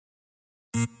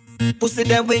Pussy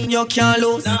there when you can't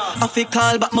lose. I feel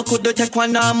call but me could do take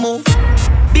one and move.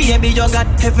 Baby, you got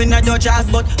heaven at your jaws,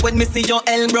 but when me see your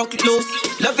L broke loose.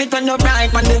 Love it when you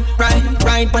right on the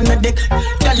right on the dick.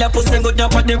 Girl, your pussy good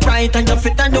up on the right, and you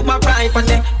fit and you my right on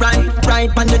the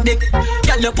right on the dick.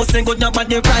 Girl, your pussy good up on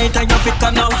the right, and you fit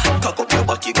on now. Cock up your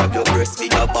body, grab your breast, be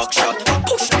a back shot.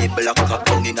 Push me black cock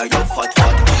down inna your fat.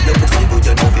 Your pussy good,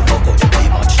 you know fi fuck out your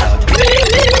team and shot.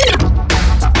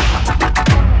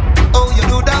 Oh, you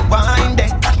do that wine, then.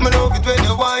 Me love it when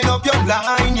you wind up your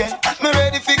blind, yeah. Me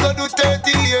ready fi go do 30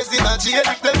 years in a jail.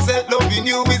 If them said loving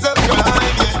you is a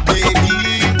crime, yeah,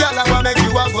 baby. Girl, I wanna make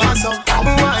you a boss up.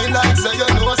 Wine like say you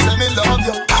know, say me love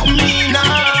you. Me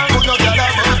nah, put no girl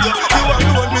above you. You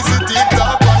alone me see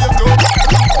TikTok while you go.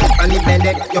 And if bend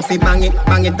you fi bang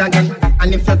it again.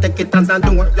 And if you take it as a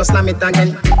door, you slam it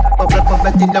again.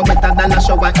 Bubble till you wetter than a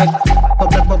shower head.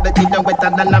 Bubble till you wetter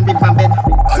than a river bed.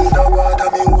 Underwater,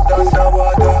 me hood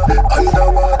underwater.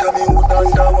 Underwater, me hood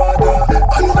underwater.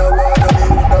 Underwater, me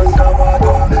hood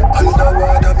underwater.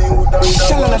 Underwater, me hood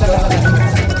underwater.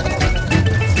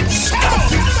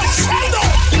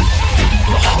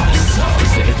 The hottest sounds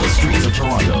that hit the streets of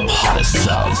Toronto. Hottest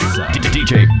sounds.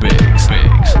 DJ Biggs.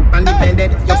 And if bend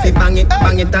you fi bang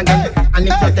it again. And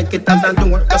if you take it as a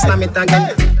door, you slam it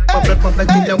again. Bubble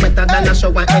till you wetter than a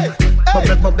shower head.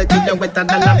 Bubble till you wetter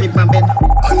than a river bed.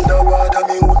 Underwater,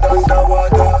 me hood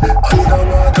underwater.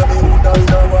 Underwater, me hood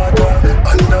underwater.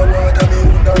 Underwater, me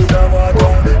hood underwater.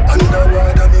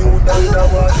 Underwater, me hood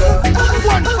underwater.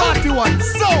 141,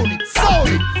 sound it.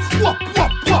 Wop.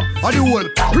 How the whole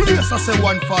place I say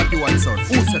 141, son. Who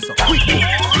says so? Quick,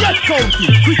 get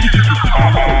counting. Quick.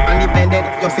 And if bend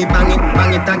you fi bang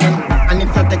it again. And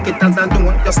if you take it as a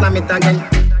door, you slam it again.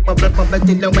 Bubble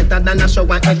till you wetter than a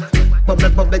shower head.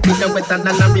 Bubble till you wetter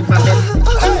than a river bed.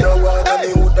 Underwater, me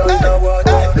hood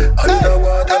underwater.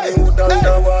 Underwater, me hood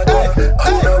underwater.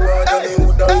 Underwater, me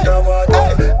hood underwater.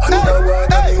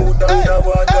 Underwater, me hood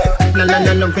underwater.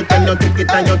 No, love it and you take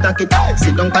it and you take it.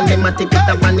 Sit down on the mat, take it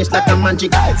and vanish like a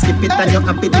magic. Skip it and you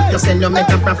happy if you sell, you make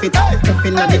a profit. Up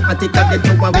in the attic, at the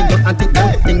tower with your attic.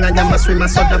 Thing I am a swimmer,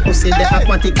 so the pussy the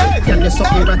aquatic. Can you so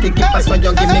erratic, keep us when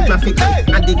you give me graphic.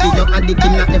 Addict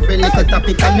in every little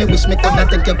topic. And me wish me could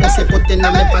take your pussy, put in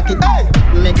my pocket.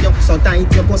 Make you so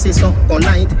tight, your pussy so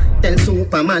polite. Tell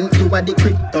Superman you are the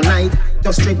kryptonite.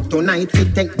 Your strip tonight,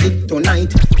 fit take dick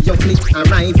tonight. Your click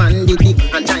arrive and the dick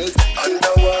a night.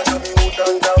 Underwater, me hood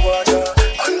underwater.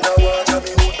 Underwater,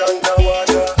 me hood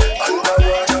underwater.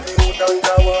 Underwater, me hood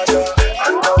underwater.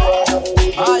 Underwater, me hood underwater.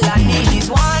 All I need is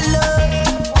one love.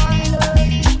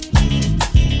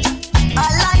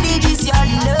 All I need is your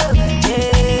love,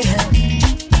 yeah.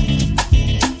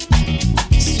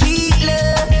 Sweet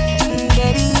love,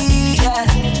 baby, yeah.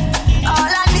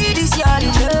 All I need is your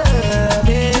love,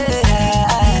 yeah.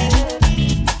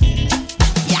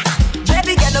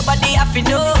 Baby girl, nobody have to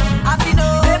know.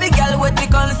 Baby girl, what we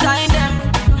consign them.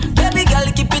 Baby girl,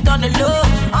 keep it on the low.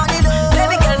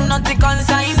 Baby girl, nothing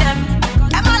consign them.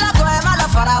 Emala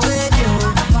far away, you.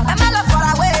 Emala far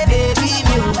away, baby,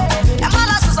 you.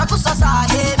 Emala susa kusa,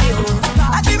 yeah, you.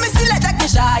 I feel me still like a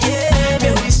kisha, yeah,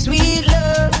 you. Sweet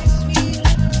love,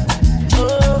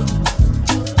 oh,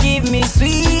 give me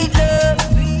sweet love,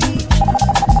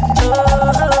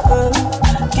 oh,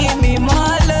 give me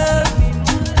more love,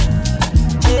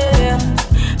 yeah.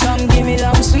 Come give me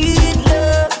some sweet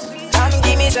love, come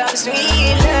give me some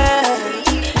sweet love.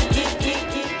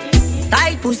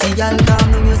 Tight pussy, girl,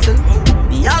 calm down yourself.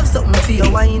 Me have something for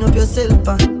you, wind up yourself.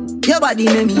 Your body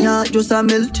make me heart just a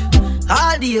melt.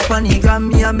 All the panigram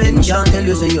me a mention. Tell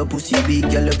you say your pussy big,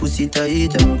 girl, your pussy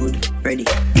tight and good. Ready?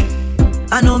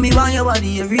 I know me want your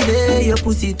body every day. Your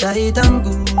pussy tight and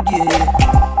good, yeah.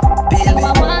 Baby,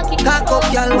 cock up,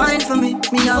 girl, wine for me.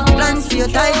 Me have plans for your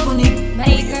tight pony.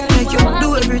 Make you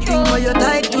do everything while you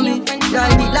tight to me.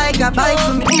 Ride it like a bike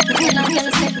for me.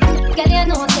 Girl, you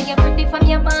know say you're pretty from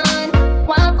your band.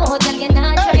 Walk out, girl, you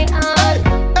not try hard.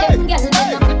 Them girl,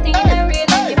 they're not pretty in a real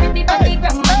life. You're pretty for the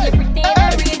gram, but you're pretty in a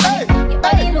real life. Your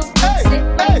body look good, sit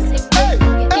right, sit right.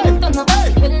 Your thing turn up,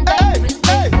 sit well tight, well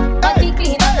tight. Body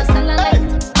clean as a cellulite,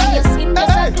 and your skin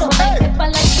just a glow like pepper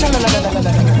light.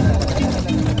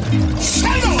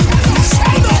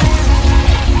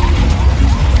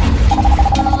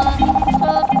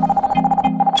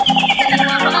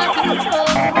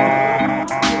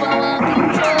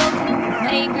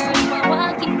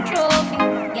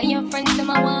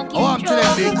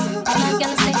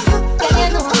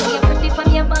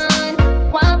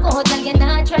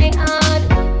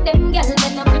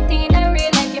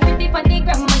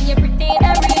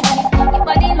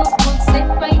 Body look good, sit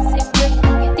right, sit right.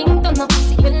 Your thing turn up,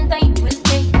 sit well tight, well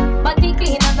tight. Body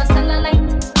clean as a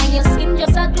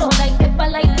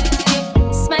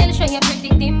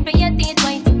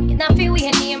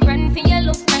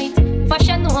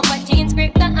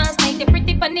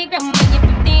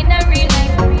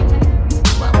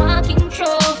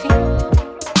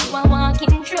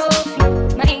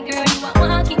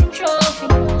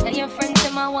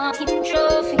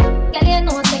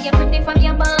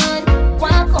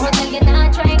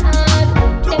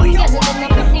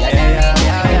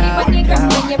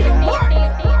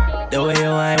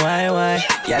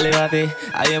happy,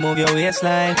 how you move your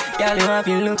waistline. Girl, you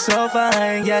happy, look so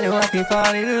fine. Girl, you happy,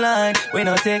 fall in line. We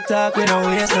no TikTok, we don't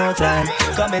waste no time.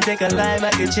 Come and take a life, I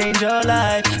can change your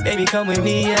life. Baby, come with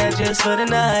me, yeah, just for the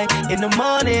night. In the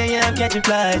morning, yeah, I'm catching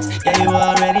flights. Yeah, you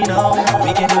already know.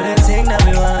 We can do the thing that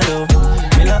we want to.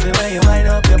 We love it when you wind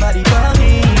up your body for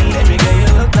me. Every girl, you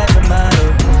look like a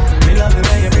model. We love it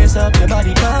when you brace up your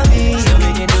body for me. So we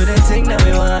can do the thing that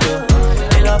we want to.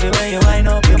 We love it when you wind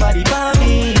up your body for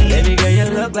me. Every girl, you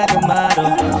look like a model.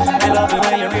 We love it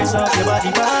when you brace up your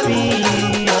body for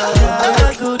me. Oh,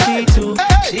 yeah, Gucci too.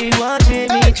 She watching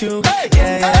me too.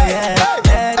 Yeah, yeah, yeah.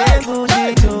 That ain't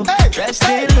Gucci too. Dressed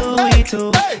in Louis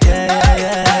too. Yeah, yeah,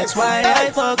 yeah. That's why I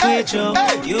fuck with you.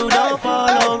 You don't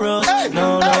follow rules.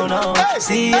 No, no, no.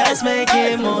 See us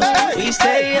making moves. We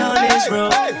stay on this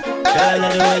road. Girl, I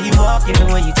love the way you walking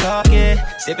and when you talking.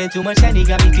 Sipping too much Henny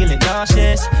got me feeling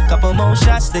nauseous. Couple more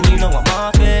shots, then you know I'm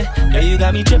off it. Girl, you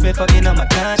got me tripping, fucking on my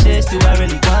conscience. Do I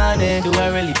really want it? Do I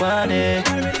really want it?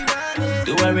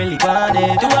 Do I really want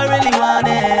it? Do I really want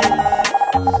it?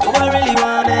 Do I really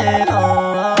want it?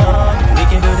 Oh, we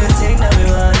can do the thing that we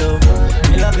want to.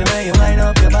 We love it when you wind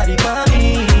up your body for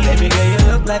me. Baby girl, you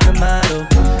look like a model.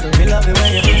 We love it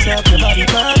when you fix up your body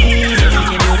for me. We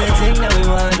can do the thing that we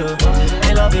want to.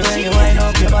 We love it when you wind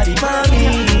up your body for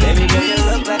me. Baby girl, you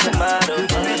look like a model.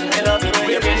 We love it when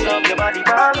you fix up your body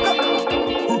for me.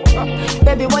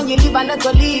 Baby, when you leave, I not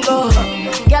gonna leave, oh.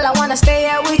 Girl, I wanna stay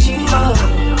here with you, oh.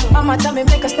 Mama tell me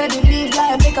make a steady live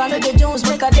life. Make another Jones,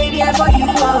 make a day there for you,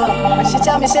 oh. She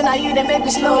tell me say now you, they make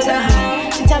me slow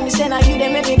down. She tell me say now you,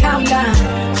 they make me calm down.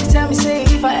 She tell me say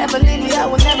if I ever leave you, I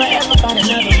will never ever find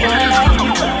another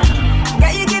one.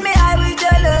 Girl, you give me high with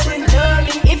your loving.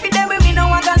 If you there with me, no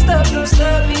one can stop you.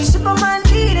 Superman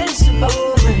leading,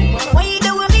 superwoman. When you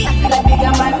do with me, I feel like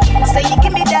bigger man. Say you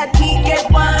give me that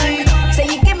wicked wine. Say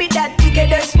you give me that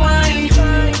wicked wine.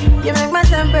 You make my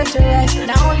temperature rise.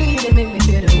 Not only you, they make me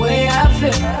feel the way I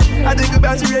feel. I think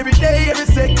about you every day, every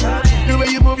second. The way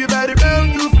you move your body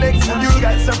around, you flex. You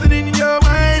got something in your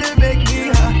mind that make me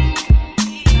hot.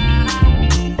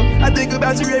 I think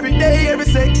about you every day, every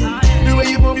second. The way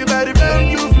you move your body around,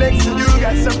 you flex. You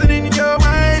got something in your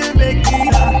mind that make me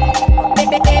hot.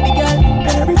 Baby girl,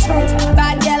 every time.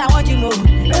 Bad girl, I want you more.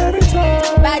 Every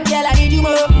time. Bad girl, I need you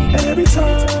more. Every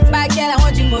time. Bad girl, I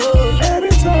want you more. Every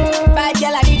time. Bad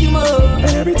girl, I need you more.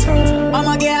 Every time. I'm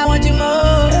a girl, I want you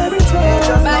more. Every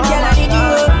time. Bad girl, I need you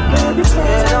more. Every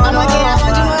time. I'm a girl, I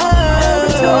want you more.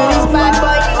 This bad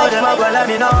boy. How them a go let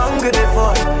me not hungry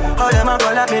before? How them a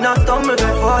go let me not stumble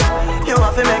before? You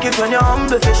have to make it when you're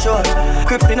humble for sure.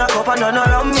 Crips in a cup and none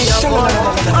around me a pour.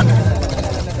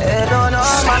 They don't know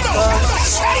my stuff.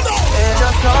 They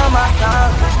just know my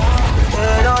song.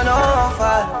 They don't know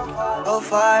how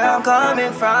far I'm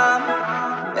coming from.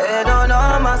 They don't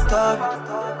know my story.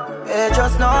 They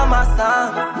just know my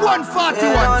song.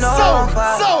 141,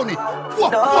 sound it.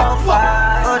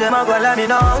 How them a go let me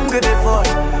not hungry before?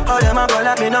 How them a go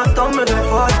let me not stumble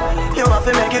before? You have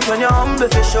to make it when you're humble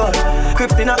for sure.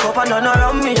 Crips in a cup and none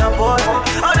around me a pour.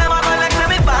 How them a go like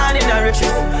me born in the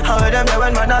riches? How them there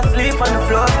when man asleep on the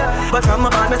floor? But from my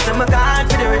band me say me gone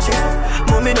for the riches.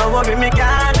 Mommy don't worry me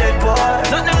can't dead boy.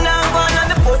 Nothing now gone on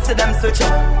the pussy them switch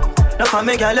up. Now for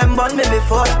me girl them born me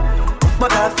before.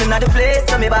 But I've seen at the place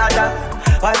so me bother.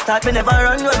 Why start me never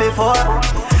run away before?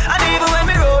 And even when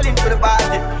me roll into the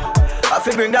party, I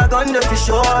feel bring that gun to for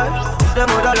sure. Them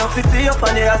mother love to see up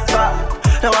on the asphalt.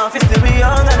 Now I'm to see me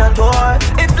young and a toy.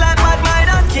 It's like mad mind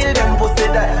and kill them pussy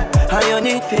there. And you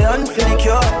need for hunt for the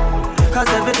cure. Cause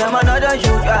every time another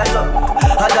you rise up,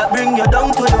 I that bring you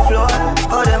down to the floor.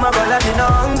 How them a go let me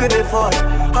not hungry before?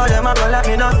 How them a go let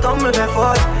me not stumble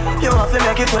before? You have to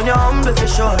make it when you're humble for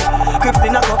sure. Crips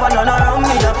in a cup and none around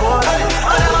me a pour.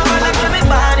 How them a go let me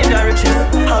born in the riches?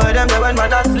 How them there when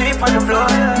man asleep on the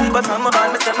floor? But from my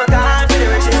band me say me gone for the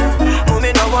riches.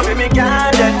 Mommy don't worry me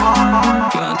can't dead.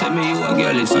 Can't tell me you a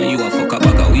girl is and you a fuck a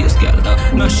bag of waist girl.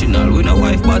 National, we no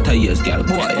wife but a yes girl.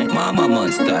 Boy, mama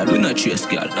man style, we no chase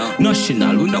girl.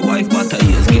 National, we no wife but a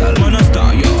yes girl. Man a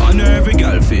star, yo, and every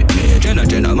girl fit me.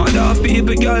 Jenna, mother of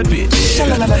people, girl fit me.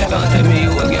 Can't tell me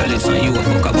you a girl is and you a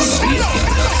fuck a bag of waist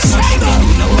girl. National,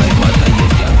 we no wife but a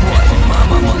yes girl. Boy,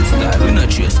 mama man style, we no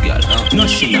chase girl.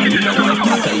 National, we no wife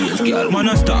but a yes girl. Man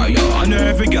a star, yo, and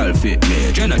every girl fit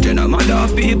me. Jenna, mother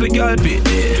of people, girl fit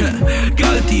me.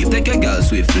 Girl thief, take a girl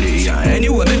swiftly.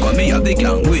 Anyway, me come me have the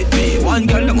gang with me. One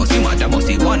girl that must see mad, must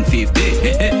see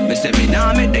 150. Me say me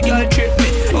nah make the girl trip me.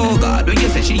 Oh God, when you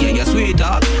say she ain't your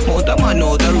sweetheart, mount a man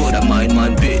out the road, a mind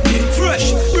man pit me.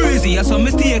 Fresh, breezy, and some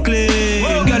mistake clean.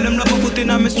 Girl them love a foot in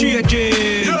on me straight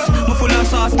jeans. Me full of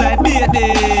sauce like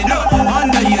baiting.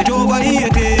 Underage over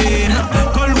 18.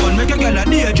 Call one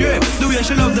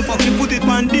say she love the fucking put it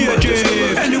on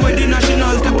DJ. Anyway, the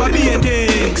national step a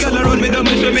BT. Girl around me, don't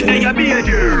show me they a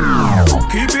BT.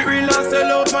 Keep it real and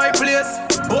sell out my place.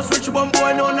 Boss rich one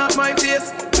boy, no, not my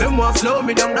face. Them want slow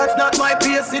me down, that's not my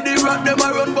pace. See the rock, them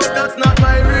a run, but that's not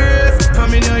my race.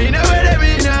 Come in here, you know where they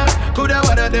be now. Coulda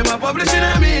one of them a publishing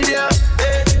a media.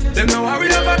 Them know how we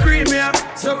have a cream here.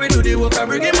 So we do the work and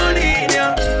bring the money in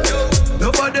here.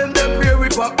 No for them pray we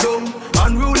pop down.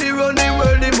 Unruly run the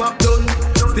world, they mop done.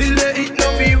 Still they eat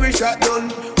no fee, we shot done.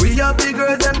 We have the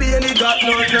girls and barely got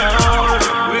no down.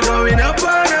 We going up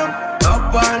and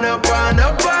up, up and up and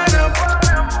up and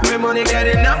up. My money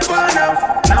getting up and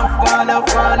up, up and up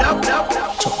and up, up.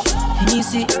 You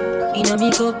see, in a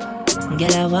makeup,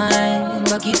 get a wine,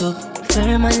 back it up.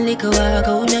 Firm and liquor, walk out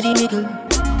of the middle.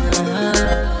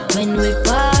 When we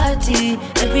party,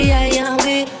 every eye and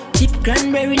way. Tip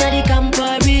cranberry na the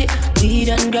Campari. Weed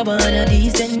and grab on a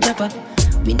decent chopper.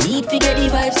 We need to get the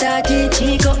vibe started.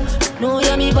 Chico, no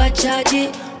yummy but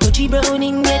chatty. Touchy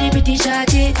browning, get the pretty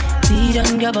shotty. Weed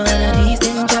and grab on a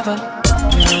decent chopper.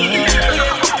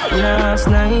 Last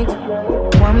night,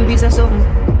 one piece of something.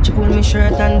 She pulled me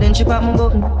shirt and then she popped my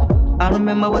button. I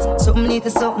remember what something need to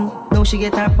something. Now she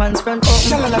get her pants front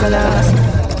open. Last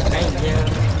night.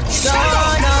 So no,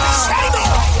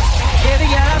 baby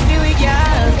girl, I feel we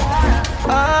girl.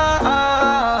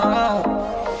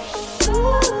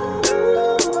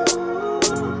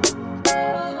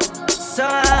 So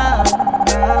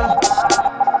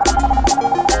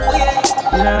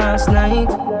last night,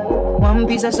 one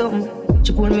piece of something.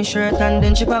 She pulled me shirt and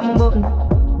then she popped my button.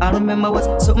 I remember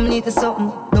what something need to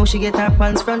something. Now she get her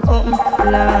pants front open.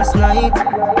 Last night,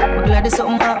 I'm glad there's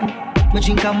something happened. Me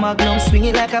drink a Magnum, swing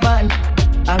it like a button.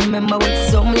 I remember what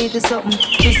something need to something.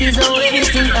 This is how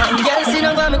everything happened. Girl, sit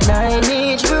down on my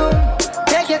 9-inch room.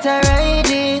 Take your time, ride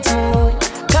it smooth.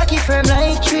 Cocky firm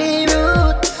like tree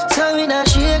root. So we not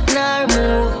shake nor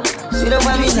move. Sit down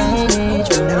on my 9-inch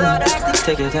room.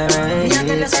 Take your time, ride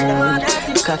it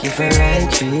smooth. Cocky firm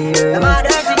like tree root.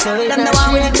 So we not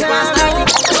shake nor move.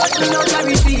 But me not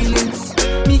carry feelings.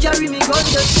 Me carry me gun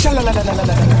just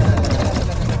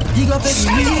dig up every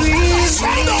real.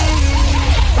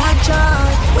 Watch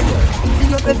out,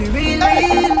 dig up every real.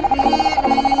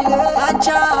 Watch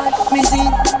out, me see,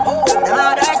 them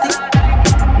are dirty.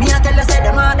 Me a tell you say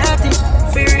them are dirty,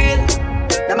 for real.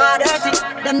 Them are dirty,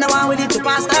 them the one with it to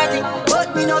pass 30.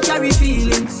 But me no carry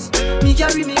feelings, me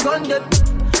carry me gun them.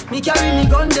 Me carry me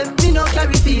gun them, me no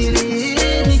carry feelings.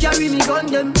 Me carry me gun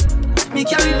them, me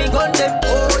carry me gun them.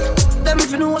 Oh, them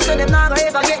if you know so them not gonna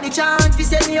ever get the chance to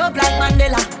set me up like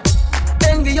Mandela.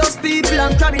 Envious people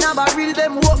and crabbing a barrel,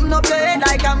 them open up their head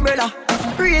like umbrella.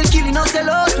 Real killing no sell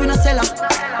out, we no sell her.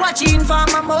 Watching for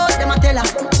my mouth, them a tell her.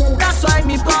 That's why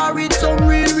me par with some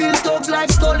real thugs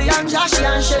like Scully and Joshy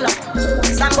and Shella.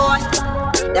 Some boy,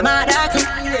 them a dirty.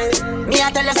 Me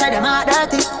a tell you say them a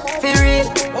dirty. For real,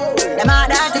 them a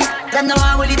dirty. Them no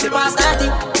one will live to pass 30.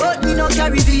 But me no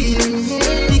carry feelings.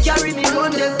 Me carry me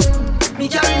gun them. Me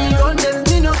carry me gun them.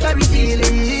 Me no carry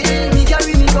feelings. Me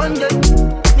carry me gun them.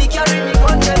 Me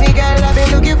girl, I've been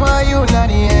looking for you, not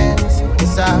the ends.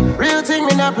 It's a real thing,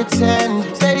 me not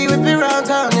pretend. Steady with me round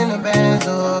town in the Benz,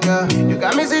 oh girl. You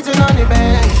got me sitting on the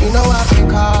bench. You know I've been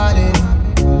calling.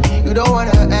 You don't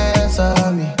wanna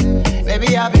answer me.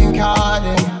 Baby, I've been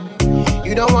calling.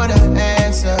 You don't wanna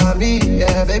answer me.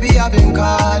 Yeah, baby, I've been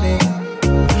calling.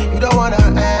 You don't wanna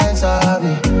answer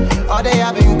me. All day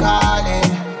I've been calling.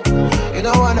 You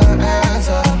don't wanna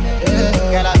answer. Yeah,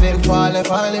 girl, I've been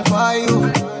falling for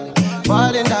you.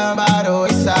 Falling down by the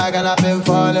wayside, girl, I've been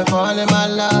falling, my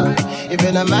love.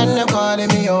 Even a man, they're calling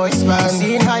me always man.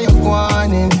 Seeing how you're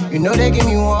going, you know they give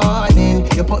me warning.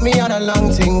 You put me on a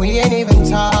long thing, we ain't even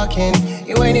talking.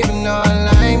 You ain't even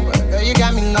online, but girl, you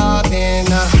got me loving.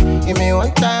 Give me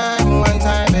one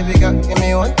time, baby girl. Give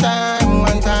me one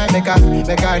time, make a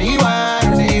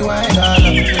rewind, all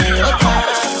of it to your time.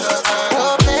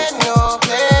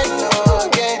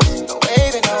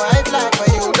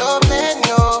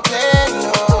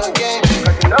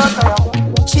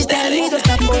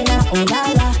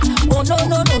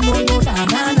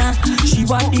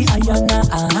 What the Ayana,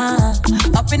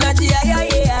 up in the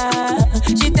yeah.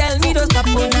 She tell me to stop,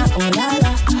 oh la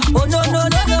la. Oh no, na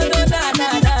na.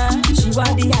 She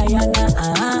want the Ayana,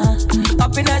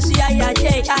 up in the yeah.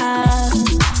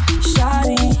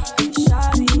 Shawty,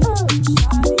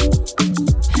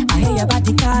 I hear your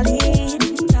body calling.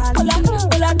 Hola,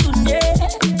 tunde,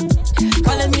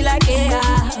 calling me like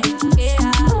yeah.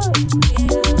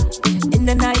 In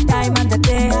the night time and the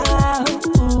day.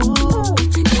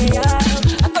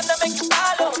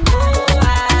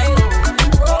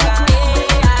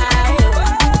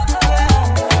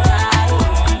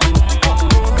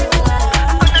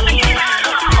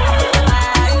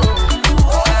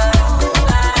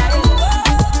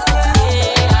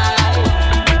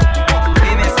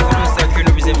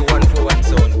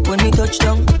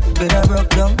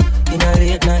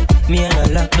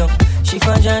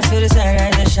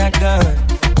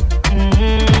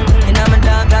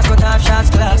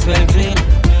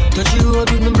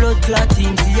 blood clot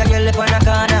team. See a girl up on a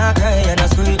corner, cry and a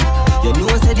scream. You know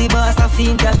say the boss a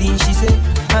fiend cabin, she say.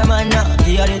 My man not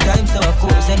give her the time, so of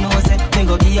course I know say me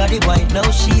go give her the wine. Now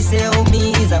she say oh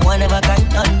me is a one of a kind,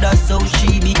 and that's how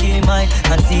she became mine.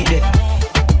 And see that,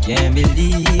 can't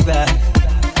believe I,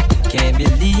 can't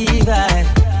believe I,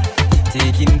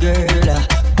 taking girl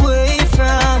away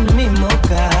from me, my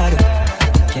God.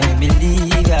 Can't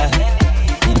believe I,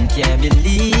 can't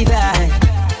believe I,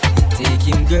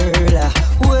 taking girl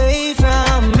away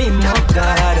from me, my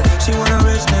God. She want a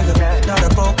rich nigga, not a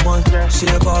broke one. She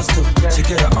a boss too, she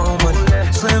get her own money.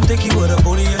 Slim thicky with a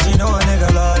booty, yeah, she know a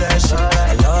nigga love that shit.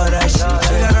 I love that shit.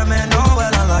 She got her man know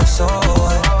well, I'm like, so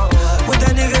what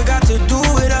that nigga got to do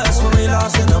with us when we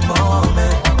lost in the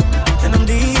moment? And I'm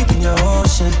deep in your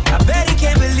ocean. I bet he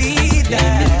can't believe that.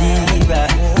 Can't believe I,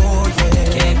 oh yeah.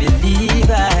 Can't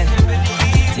believe I,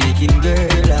 taking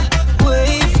girl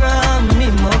away from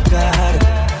me, my God.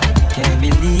 Can't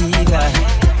believe I,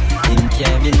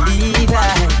 can't believe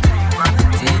I,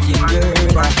 taking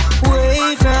girl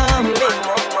away from me.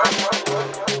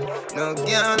 No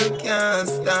girl can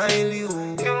style you.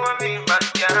 You want me, but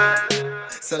girl.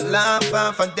 So laugh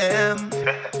off of them.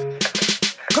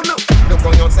 Come on. Look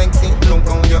how you're sexy, look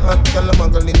how you're hot. Girl, a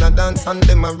muggle in a dance and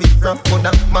them a riff raff.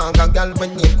 Coulda manga girl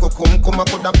when name Kukum. Come a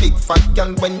coulda big fat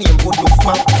girl when name good look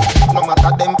map. No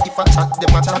matter them if I chat,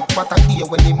 them a chat. What I hear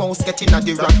when the mouse get in a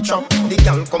the rock trap. The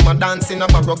girl come a dance in a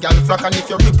marrow girl flock. And if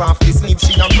you rip off the sleeve,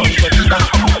 she a front with it down.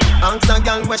 Ask a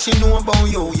girl what she know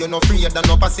about you. You no afraid of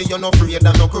no pussy, you no afraid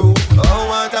of no crew. Oh,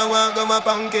 what I want go my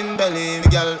pumpkin belly. The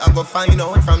girl I go find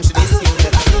out from she this you.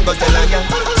 Go tell a girl,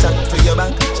 shot to your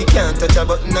back. She can't touch a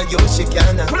button of you, she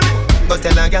can't. Go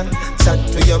tell a girl, shot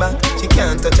to your back. She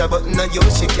can't touch a button of you,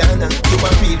 she can't. You a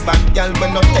real bad girl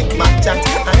when no take back chat.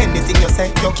 And anything you say,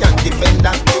 you can't defend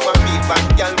that. You a real bad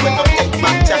girl when no take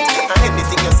back chat. And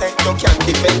anything you say, you can't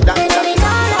defend that. Baby,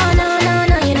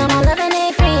 no, you know my loving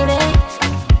ain't free, babe.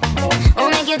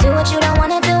 Won't make you do what you don't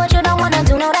wanna do, what you don't wanna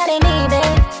do, no that ain't me,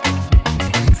 babe.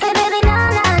 Say baby, no,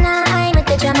 I ain't with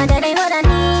the drama, that ain't what I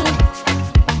need.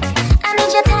 I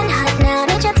need your 10 hot now,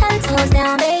 need your 10 toes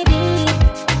down, baby.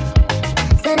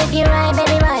 Said if you ride,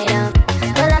 baby, ride up.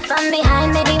 Pull up from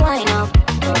behind, baby, wind up.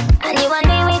 And you and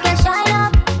me, we can shine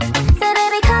up. Said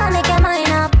baby, come make your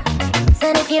mind up.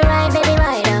 Said if you ride, baby,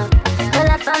 ride up. Pull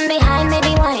up from behind,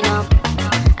 baby, wind up.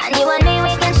 And you and me,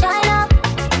 we can shine up.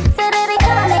 Said baby,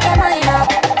 come make your mind up.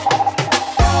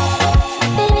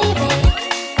 Baby,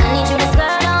 I need you to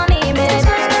skirt on me, baby.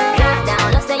 Drop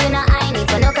down, love say you know I need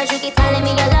to know, cause you keep telling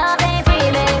me your love ain't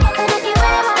free, baby. But if you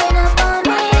ain't wind up on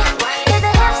me, get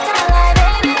the hips to lie,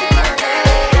 baby.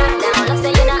 Drop down, love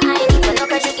say you know I need to know,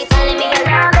 cause you keep telling me your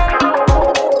love ain't free.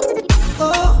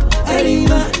 Oh,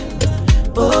 Erima.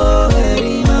 Oh,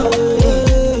 Erima.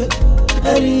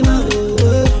 Erima.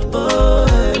 Oh,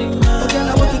 Erima. Okay, I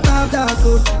want to tap that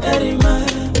code. Erima.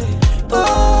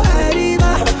 Oh,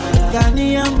 Erima.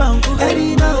 Ghanaian Banku.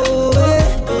 Erima. Oh,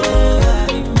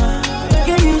 Erima.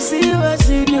 Can you see what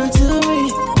you do to me?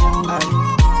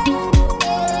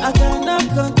 I cannot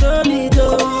control it, oh.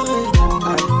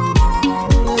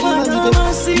 I mama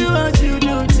see what you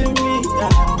do to me.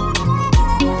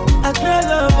 I cry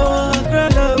love, oh,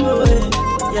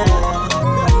 yeah.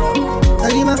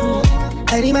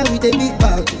 Erima with a big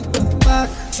back,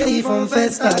 straight from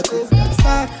first start.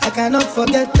 I cannot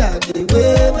forget that the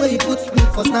way where you put me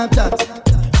for Snapchat.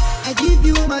 I give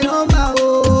you my number,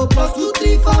 oh,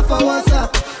 +234 for WhatsApp.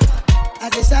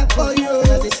 As a sharp boy,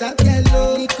 as a sharp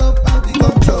yellow, lick up and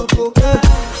become trouble.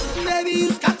 Baby,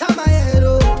 you scatter my head,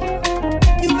 oh.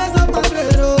 You mess up my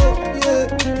brain, oh. Yeah,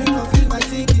 you confuse my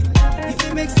thinking. If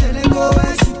it makes sense, then go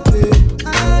and shoot me.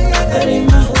 Yeah.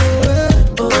 Erima,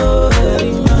 oh,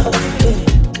 Erima,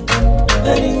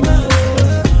 Erima,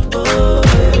 oh,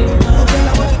 Erima. Okay,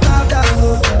 I want to tap that,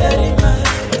 oh. Erima,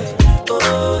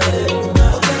 oh, Erima.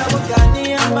 Okay, I want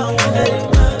Ghanaian Banku.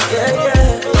 Erima, yeah.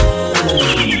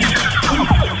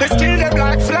 They kill the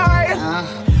black fly.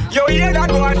 You hear that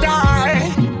boy die.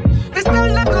 They still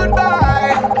the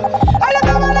goodbye. I love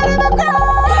them, I let them cry.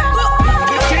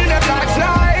 They kill the black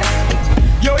fly.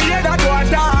 You hear that boy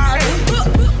die.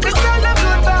 They still the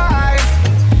goodbye.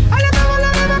 I love them, I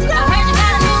let them cry. I heard you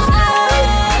got a new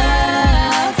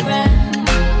girlfriend,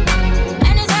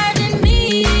 and it's hurting me.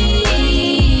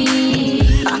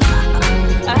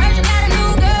 I heard you got a new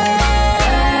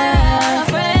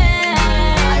girlfriend,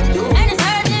 and it's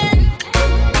hurting.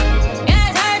 Yeah,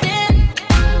 it's hurting.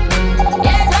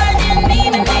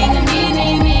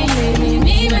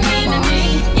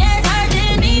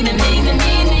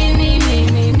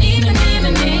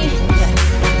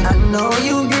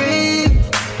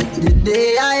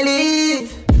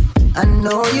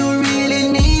 you really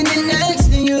need me next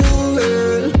to you,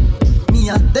 girl. Me,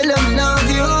 I tell them love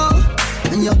you,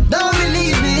 and you don't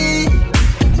believe me.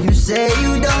 You say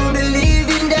you don't believe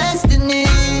in destiny.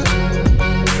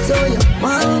 So you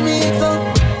want me for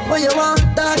what you want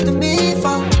that to be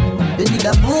for? You need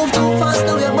to move too fast,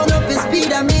 now you run up the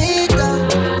speed of meter.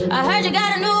 I heard you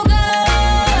got a new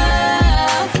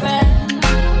girlfriend,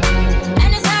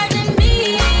 and it's hard to be.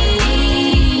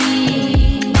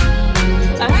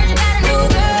 I heard you got a new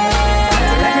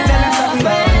girlfriend.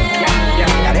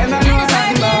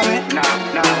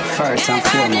 First and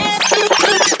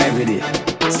foremost, every day.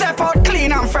 Step out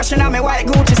clean and fresh in my white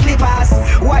Gucci slippers.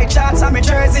 White shorts and my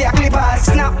jersey a clippers.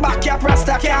 Snap back your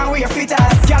rasta can't wear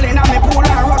fitters. Girl in my pool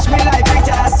and rush me like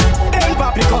critters. Then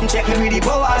papi come check me with the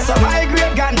powers. So my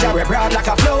great ganja we broad like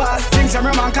a flowers. Things some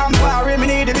rum and campari, me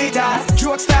need the bitters.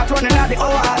 Jokes start running at the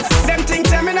hours. Them things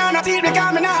tell me now not eat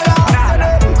because me not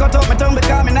laugh. Cut up my tongue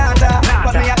because me not talk.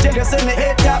 But me I tell you say me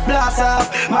hit that blast off.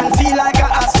 Man feel like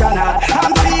an astronaut.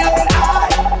 I'm feeling high.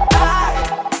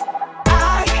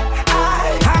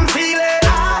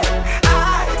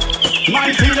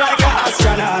 Man feel like an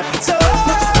astronaut. So,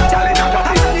 I saw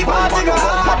the party go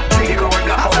on. I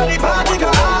saw the party go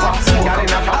on.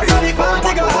 I saw the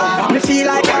party go on. Me feel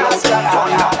like an astronaut.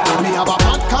 Me have a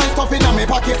hot can stuff in my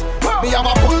pocket. Me have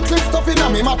a full clip stuff in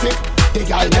my matic. The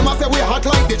girl them a say we hot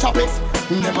like the tropics.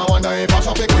 Them a wonder if I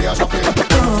shop it, we a shop it.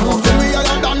 Smoking we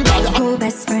higher than God. Go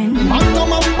best friend. Man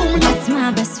come and boom. That's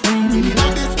my best friend. Give me now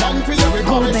this one for every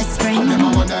Go best friend. Them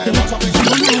a wonder if I shop it.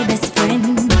 You're my best friend.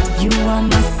 You are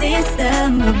my sister,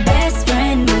 my best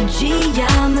friend. My G,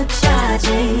 I'm a charge.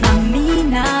 I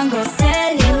mean, I'm gonna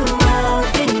sell you out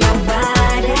in your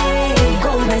body.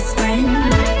 Go best friend.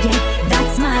 Yeah,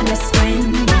 that's my best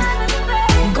friend.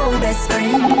 Go best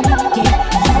friend.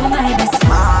 Yeah, you're my best friend.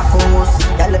 Marcos,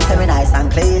 y'all look very nice and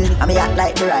clean. I me act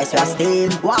like the rice we are steam.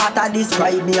 Water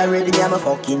describe me already, me I'm a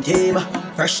fucking team.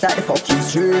 Fresh like the fucking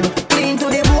stream. Clean to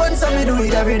the bone, so me do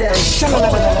it every day.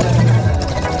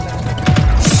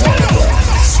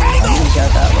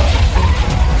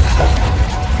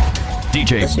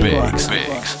 DJ Biggs.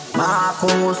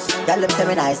 Marcos, y'all look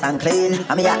very nice and clean.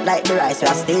 I me act like the rice we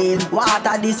are steam.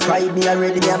 Water describe me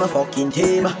already, me I'm a fucking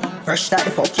team. Fresh like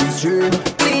the fucking stream.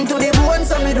 Clean to the bone,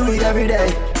 so me do it every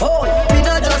day. Oh, me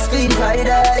not just clean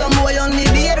Friday. Some boy only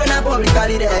beard on a public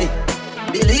holiday.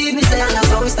 Believe me, say I'm not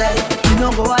so stay. You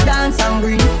no go a dance and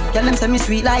breathe. Girl them say me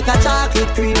sweet like a chocolate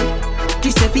cream.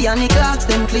 Giuseppe and the clocks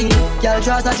them clean. Girl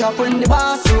draws a drop when the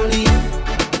boss rolling.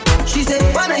 She say,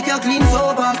 why make you clean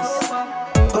so box?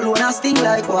 Cologne a sting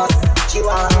like what? She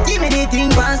want give me the thing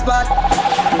pan spot.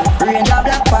 Range a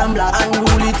black pan black. And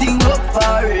roll the thing up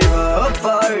forever, up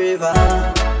forever.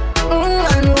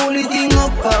 And roll the thing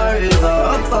up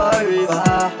forever, up forever.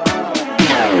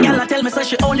 Girl tell me so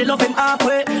she only love him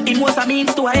halfway. It was a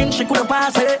means to her end, she couldn't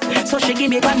pass it. So she give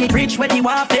me one the bridge where the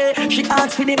waffle. She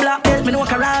asked for the black belt, me no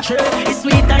karate. It's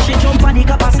sweet that she jump on the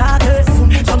cup and start it.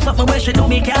 Something where she do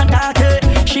me can't talk it.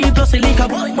 She plus the liquor,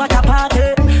 what a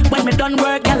party. When me done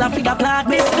work, girl I figure plot.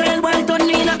 Miss girl, why don't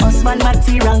need a husband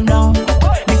material now?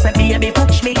 Me say baby,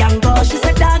 touch me and go. She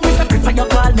said dog, me say prefer you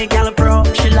call me girl pro.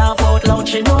 She laugh out loud,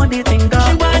 she know the thing go.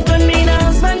 She want to need a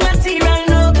husband material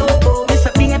now. Me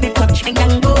say baby, touch me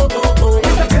and go. Me say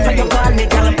prefer you call me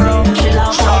girl pro. She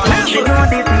laugh out loud, she know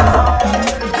the thing go.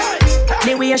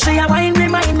 The way she a wine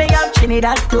remind me of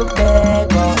Trinidad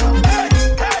Tobago.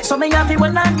 So me have to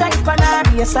well not tight for her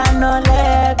yes and no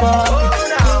Lego.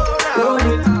 Roll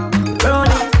it,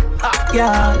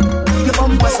 yeah. Your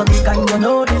bumper so big and you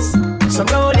know this. So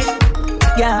roll it,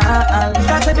 yeah.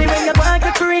 Cause everywhere you go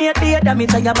you create the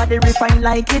damage and your body refine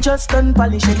like you just done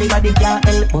polish. Everybody can't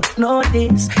help but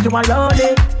notice. You want roll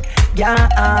it, yeah.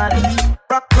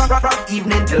 Rock,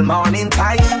 evening till morning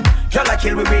time. Y'all like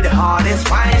kill me with the hardest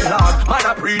fine, Lord. Man,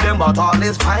 I pray them, but all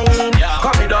is fine.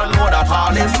 Cause me don't know that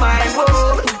all is mine.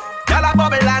 Whoa. Y'all a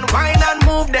bubble and wine and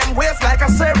move them waist like a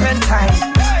serpentine.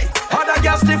 Other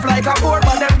girls stiff like a board,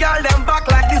 but them girl them back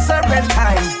like the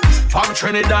serpentine. From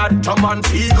Trinidad to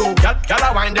Montego, y'all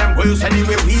a wind them waist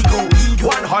anywhere we go.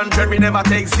 100 we never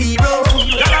take zero.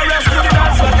 Y'all a rescue the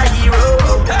dance like a hero.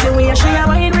 The way she a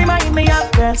wine remind me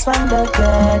of girls from the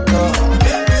ghetto.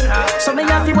 So me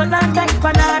have to well not tight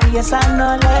for her yes and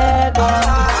no Lego.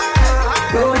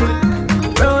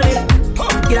 Roll it,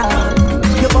 yeah.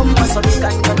 Your bumper so big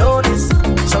and you know this.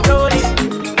 So roll it,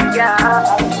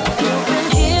 yeah. You've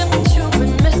been here but you've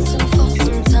been missing for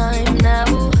some time now.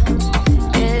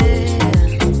 Yeah.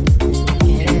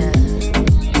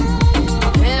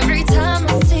 Every time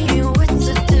I see you it's a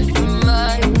different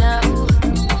vibe now.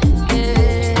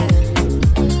 Yeah.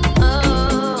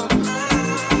 Oh,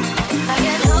 I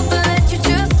can't help but let you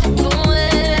just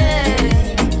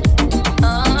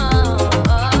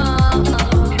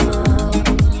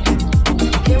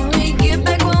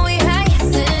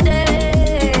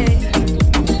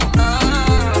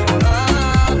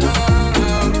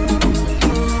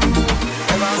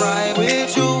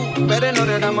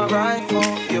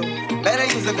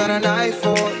got a knife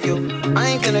for you. I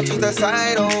ain't finna choose the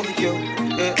side over you.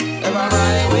 Yeah. If I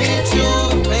ride with you,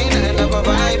 ain't nothing to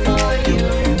provide for you.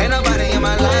 Ain't nobody in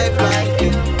my life like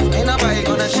you. Ain't nobody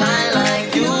gonna shine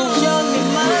like you. Show me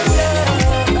my love.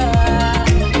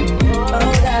 Oh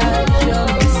God, show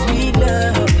me sweet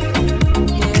love.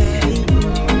 Yeah.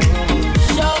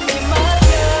 Show me my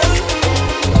love.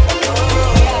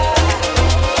 Oh yeah.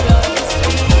 Show me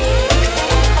sweet.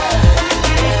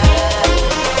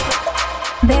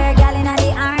 Bear gal in the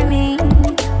army.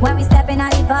 When we step in the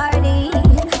party,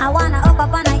 I wanna hook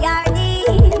up on a yardie.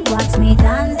 Watch me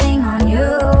dancing on you.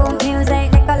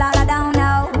 Music like a lot of down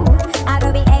now. I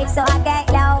go be age so I get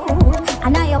low. I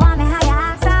know you want me how you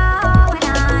act so when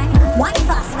I wine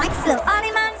fast, wine slow. All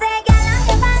the man say, girl, I'm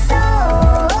the best slow.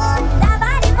 La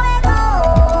body fuego,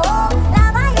 la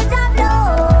body drop low.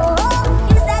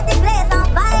 You set the place on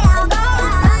fire, go.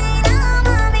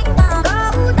 Dynamo, big man, go.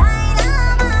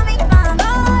 Dynamo, big man,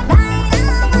 go.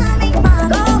 Dynamo, big man,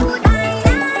 go.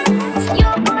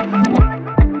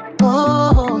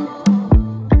 Oh,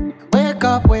 wake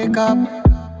up, wake up.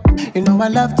 You know I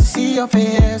love to see your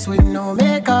face with no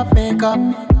makeup.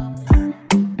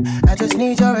 I just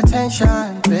need your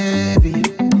attention, baby.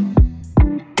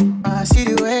 I see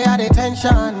the way I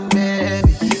attention,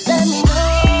 baby. Let me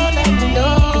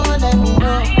know.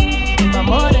 If I'm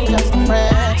more than just a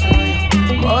friend to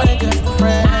you, more than just a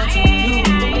friend to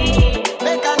you.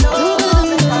 Make I know.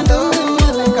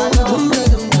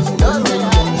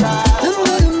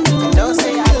 Don't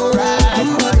say I go right.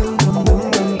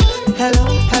 Hello.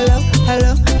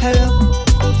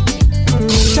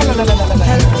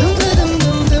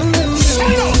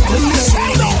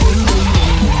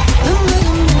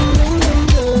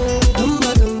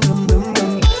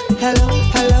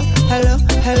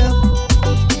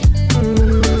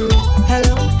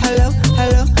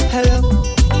 Hello.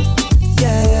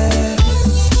 Yeah.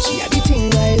 She had the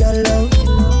thing I love.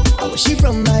 Where she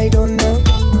from, I don't know.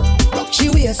 Rock she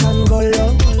waist and go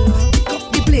low. Pick up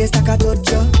the place like a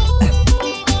dojo.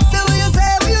 Say what you say.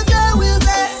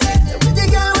 With the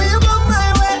girl when you come my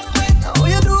way. Now what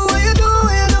you do,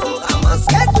 I must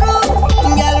get through.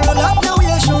 Girl, roll up now,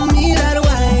 you show me that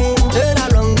wine. Turn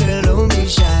around, girl, don't be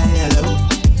shy.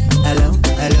 Hello.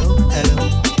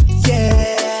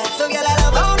 Yeah. So girl, I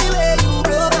love how the way you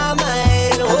blow my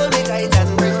mind. Hold me tight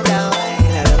and bring down wine.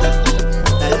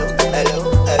 Hello.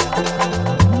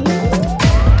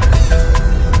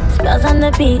 Spells on the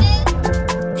beat.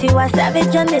 Tiwa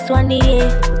Savage on this one,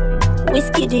 yeah.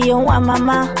 Whiskey, do you want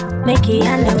mama? Make it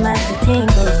and the master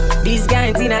tingle. This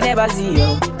kind thing I never see,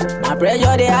 yo. My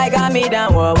pressure, the high got me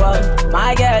down, whoa.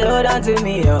 My girl, hold on to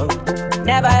me, yo.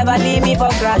 Never ever leave me for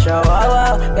crash, oh.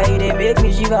 Girl, you they make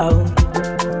me shiver, oh.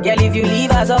 Girl, if you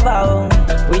leave us over, oh.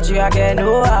 With you, I get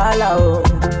no holla, oh.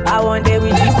 I want day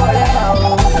with you forever,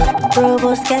 oh.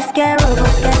 Robos casca.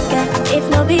 If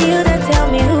no be you, then tell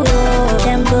me who.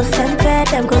 Them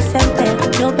go sempe.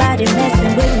 Nobody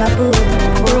messing with my boo.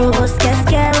 Robos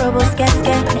casca.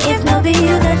 If no be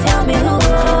you, then tell me who.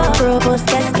 Robos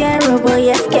casca.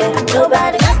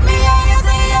 Nobody. Let me hear you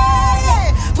say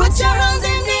yeah. Put your hands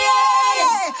in the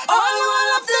air. All who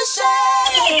love to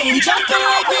share. Jumping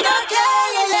like we don't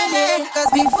care.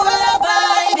 Cause we full of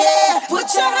vibe, yeah. Put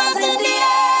your hands in the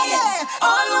air.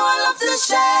 All who love to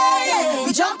share.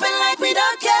 We jumping like we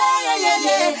don't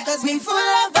care. Cause we full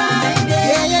of vibe,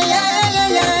 yeah.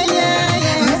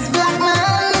 Miss Black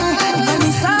Man, and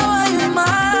it's how you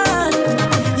man.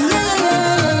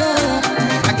 Yeah.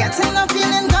 I get enough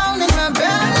feeling down in my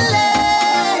belly.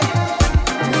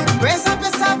 Brace up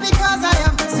yourself because I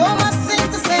have so much things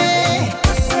to say.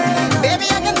 Baby,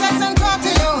 I can text and talk to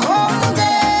you whole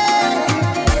day.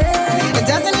 It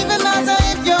doesn't even matter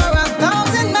if you're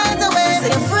 1,000 miles away. Say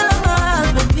you're full of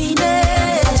love, baby.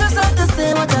 I just have to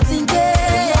say what I think. I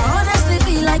honestly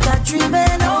feel like I'm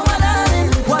dreaming. Oh, my darling,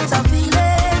 what I'm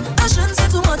feeling. I shouldn't say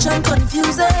too much, I'm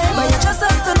confusing. But you just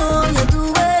have to know you do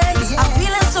it. I'm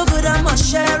feeling so good, I must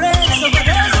share it. So for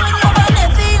those when you want to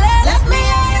feel it, let me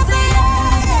hear you say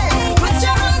yeah. Put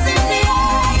your hands in the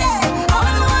air.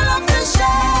 All who love to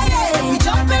share. We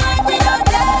jumping like we don't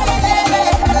care.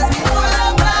 Cause we full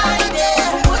of vibe,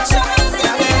 yeah. Put your hands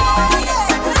in the air.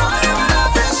 All who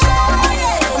love to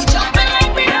share. We jumping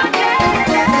like we don't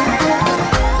care.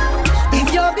 If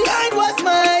you're behind what's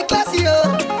my class, yo,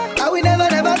 I will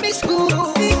never miss school.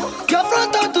 Your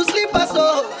front on to sleep or so.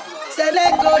 Say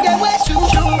let go, then wear shoe.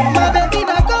 My baby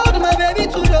not gold, my baby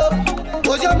too low.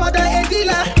 Was your mother a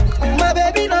dealer? My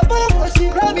baby not bomb, was she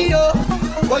Romeo?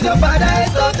 Was your father a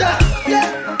soldier?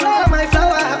 Yeah, oh my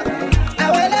flower.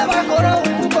 I will never go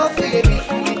wrong for baby.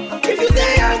 If you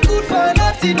say I'm good for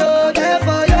nothing, oh,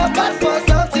 therefore you're bad for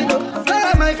something, oh.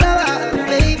 Flower my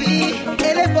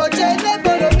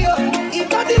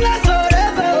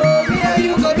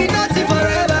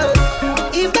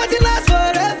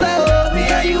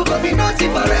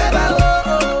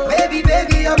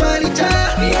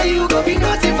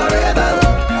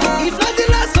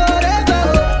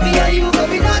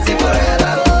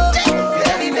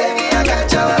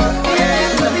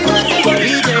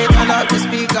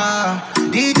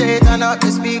DJ turn up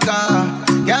the speaker.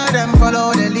 Girl, them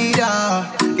follow the leader.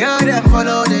 Girl, them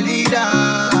follow the leader.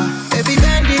 Baby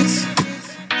bandits,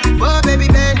 oh baby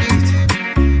bandit.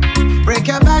 Break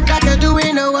your back like you're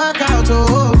doing a workout,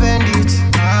 oh bandit.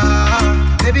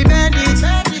 Baby bandit,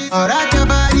 oh rock your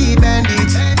body bandit.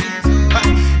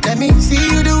 Let me see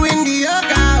you doing the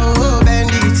yoga, oh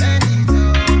bandit.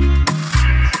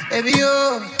 Baby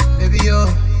yo,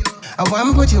 I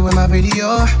wanna put you in my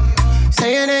video.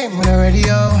 Say your name on the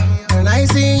radio. And I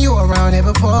ain't seen you around here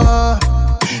before.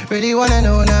 Really wanna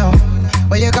know now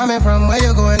where you coming from, where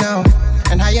you going now,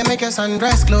 and how you make your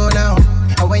sundress glow now.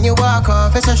 And when you walk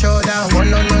off, it's a showdown. Oh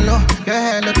no no no, your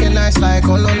hair looking nice like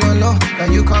oh no no no. Now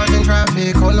you causing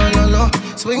traffic, oh no no no.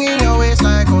 Swinging your waist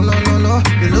like oh no no no.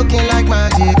 You looking like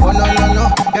magic, oh no no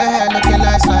no. Your hair looking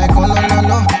nice like oh no no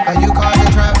no. Now you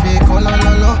causing traffic, oh no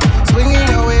no no. Swinging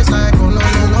your waist like oh no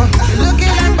no no. You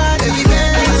looking like magic,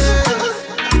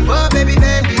 oh baby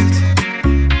bandit.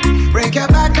 Break your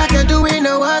back like you're doing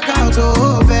a workout,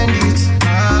 oh bandit.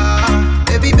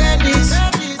 Baby bandit,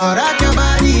 oh rock your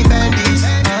body bandit.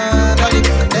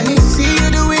 Let me see you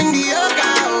doing the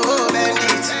yoga, oh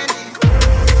bandit.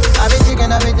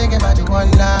 I've been thinking about you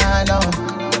one night long.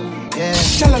 Yeah,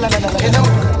 you know.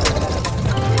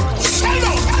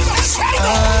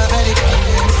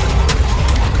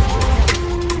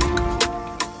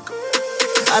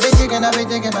 I've been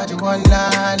thinking about you one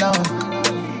night long.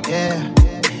 Yeah.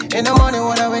 In the morning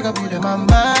when I wake up, you in my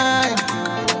mind.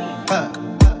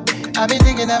 I've been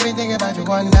thinking about you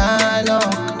one night long.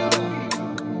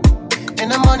 In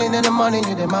the morning,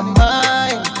 you in my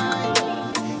mind.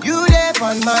 You there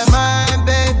on my mind,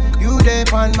 babe. You there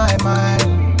on my mind.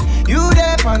 You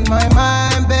there on my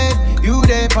mind, babe. You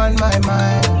there on my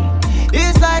mind.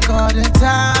 It's like all the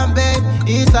time, babe.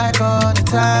 It's like all the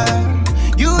time.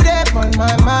 You there on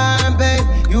my mind, babe.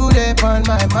 You there on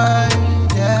my mind,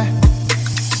 yeah.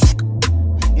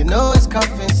 You know it's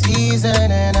cuffing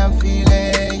season and I'm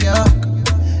feeling ya.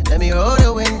 Let me roll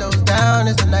the windows down,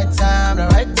 it's the night time, the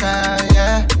right time,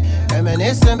 yeah.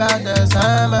 Reminiscing about the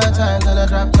summertime till the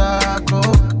drop top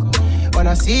cool. When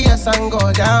I see your sun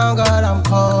go down, God, I'm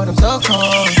cold, I'm so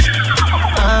cold.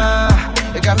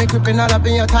 You got me creeping all up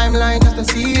in your timeline just to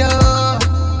see you.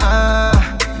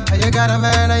 You got a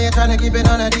man and you're trying to keep it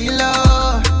on a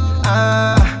D-low.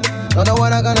 Don't know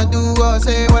what I'm gonna do or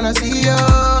say when I see you.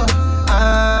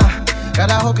 God,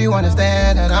 I hope you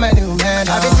understand that I'm a new man.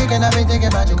 I've been thinking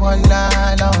about you one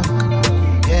night long.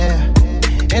 Yeah.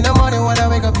 In the morning when I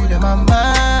wake up, you in my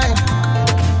mind.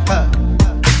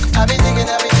 I've been thinking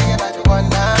about you one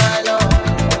night long.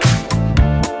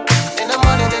 In the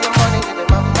morning, you in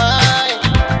my mind.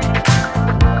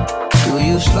 Do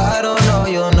you slide on all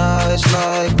your nights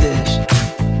like this?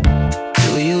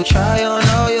 Do you try on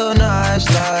all your nights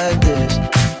like this?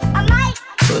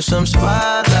 Put some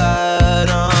spotlight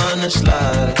on the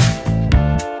slide.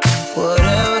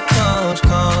 Whatever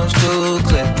comes too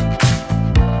clear.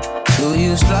 Do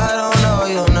you slide on all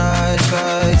your nights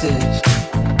like this?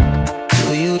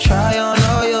 Do you try on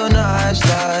all your nights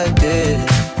like this?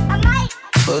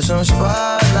 Put some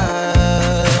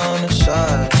spotlight on the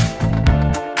side.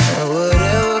 And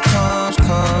whatever comes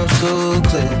too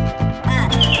clear.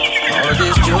 All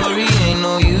this jewelry ain't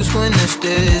no use when it's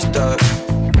this dark.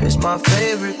 It's my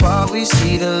favorite part, we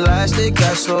see the lights that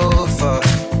got so far.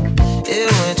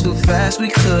 It went too fast, we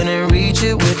couldn't reach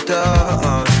it with the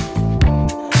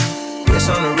wrist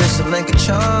on the wrist, a link of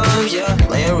charms, yeah.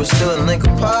 Laying was still a link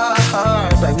apart.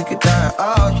 Like we could die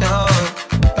all young,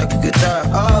 like we could die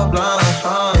all blind.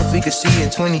 If we could see it in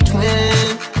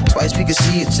 2020, twice we could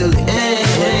see it till the end.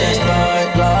 Put that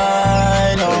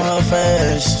spotlight on her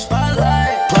face.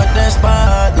 Put that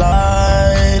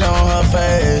spotlight on her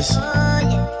face.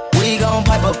 We gon'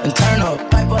 pipe up and turn up.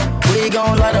 We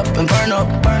gon' light up and burn up.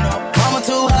 Mama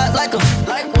too hot like what?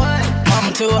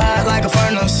 Mama too hot like a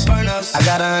furnace. I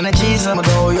got 100 G's, I'ma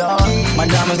go yard. My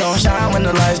diamonds gon' shine when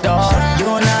the lights dark. You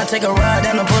and I take a ride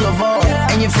down the boulevard,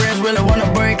 and your friends really wanna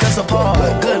break us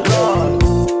apart. Good Lord.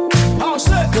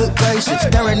 Good gracious,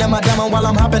 staring at my diamond while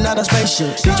I'm hopping out of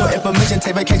spaceship. Need your information,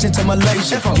 take vacation to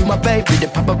Malaysia. You my baby, the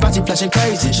paparazzi flashing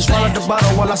crazy. She swallowed the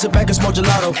bottle while I sit back and smoke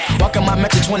gelato. Walking my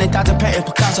mansion, 20,000 painting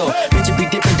Picasso. Bitch, you be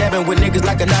dipping, dabbing with niggas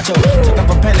like a nacho. Took off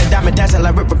a pen and diamond dancing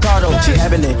like Rick Ricardo. She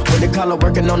having it with the collar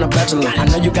working on the bachelor. I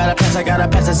know you got a pass, I got a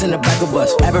pass that's in the back of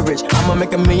us. Average, I'ma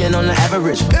make $1 million on the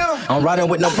average. I'm riding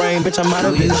with no brain, bitch, I'm out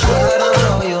of it. Do you try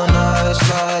on all your nights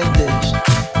like this?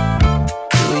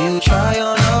 Do you try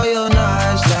on all your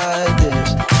nights like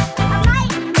this?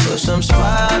 Put some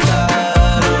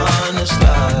spotlight on the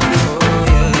slide. Oh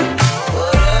yeah.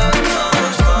 Whatever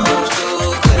comes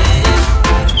too clear.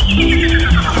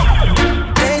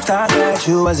 They thought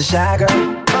you was a shy girl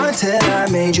until I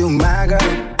made you my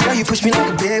girl. Girl, you pushed me like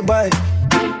a big boy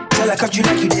till I cuffed you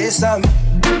like you did something.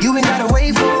 You ain't gotta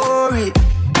wait for it.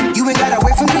 You ain't gotta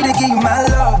wait for me to give you my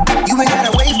love. You ain't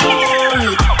gotta wait for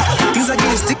it. Things like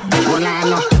getting stick. Hold on,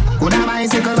 no. Could a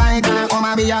bicycle bike and come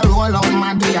and be a roll out,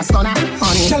 mad be a stunner,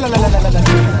 honey. Sha-la-la-la-la-la.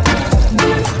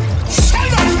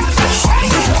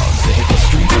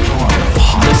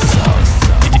 Hottest sounds.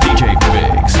 DJ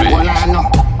Biggs. Hold on, no.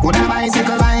 Could a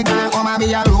bicycle bike and come and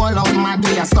be a roll out, mad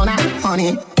be a stunner,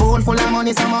 honey. Pool full of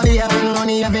money, somebody having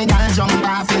money. Every girl jump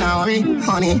off in a hurry,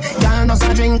 honey. Girl does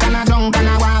a drink and a drunk and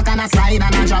a walk and a slide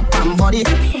and a drop on body.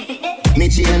 Me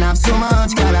chain have so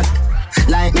much color,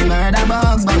 like me murder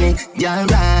Bugs Bunny. Girl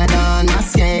ride on my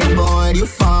skateboard, you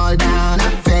fall down, I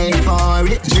pay for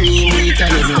it. Dream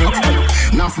weekend, isn't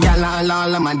it? Enough girl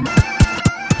all of my.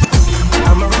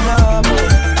 I'm a runner boy.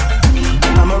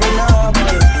 I'm a runner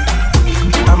boy.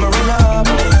 I'm a runner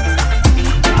boy.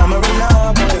 I'm a runner boy. I'm a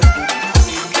runner boy.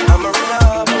 I'm a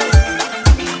runner boy.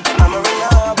 I'm a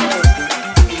runner boy.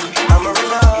 I'm a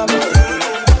runner boy.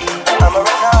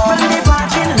 From the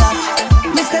parking lot,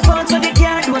 me step out so the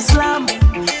car do a slam.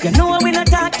 You know we not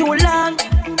talk too long.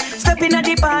 Step in at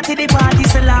the party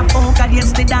say laugh. Oh, God,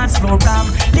 yes, the dance program.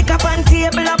 Lick up on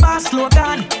table, a bar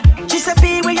slogan. She say,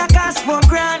 pay where you cost for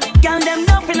grand. Girl, them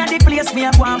nothing at the place. Me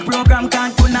have one program.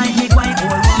 Can't tonight, me quite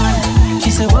hold one. She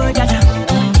say, oh, dada.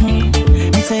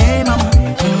 Me say, hey, mama.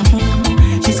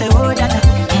 She say, oh, dada.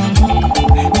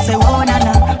 Me say, oh,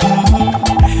 nana.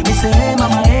 Me say, hey,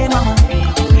 mama, hey, mama.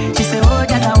 She say, oh,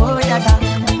 dada, oh, dada.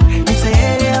 Me say,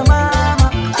 hey, mama.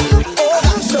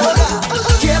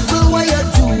 Careful what you're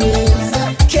doing.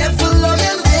 Careful how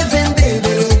you're living,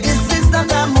 baby. This is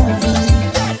not a movie.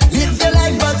 Live your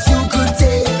life, but you could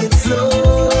take it slow.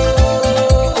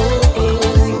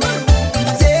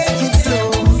 Take it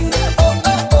slow. Oh,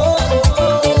 oh, oh,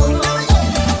 oh, oh.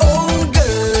 Oh,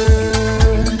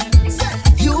 girl.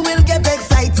 You will get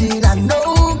excited, I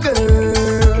know,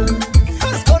 girl.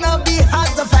 It's gonna be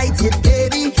hard to fight it,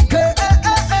 baby. Girl,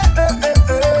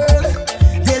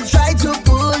 they'll try to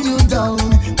pull you down,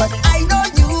 but I know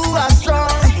you are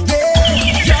strong, yeah.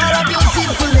 You're a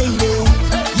beautiful lady.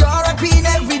 You're a queen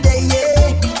every day,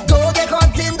 yeah. Don't get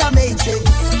caught in the matrix.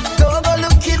 Don't go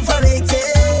looking for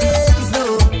ratings, no.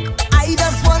 I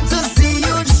just want to see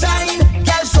you shine.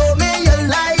 Girl, show me your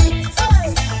light.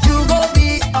 You gon'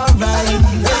 be alright.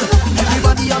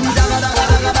 Everybody on me, daga, daga,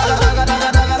 daga, daga, daga, daga,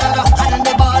 daga, daga. And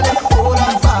they ballin', hold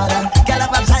on, father. Girl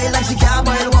have a child and she can't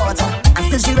boil water, and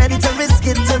still she ready to risk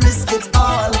it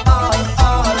all.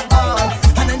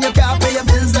 And then you can't pay your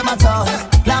bills them at all.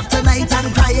 Laugh tonight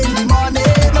and cry in the morning.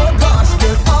 Oh gosh,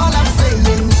 girl, all I'm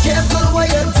saying, careful what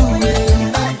you're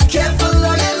doing. Careful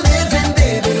how you're living,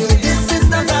 baby. This is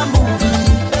not a movie.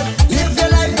 Live your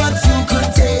life, but you could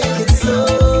take it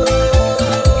slow.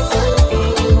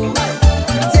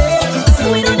 Take it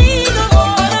slow. We don't need no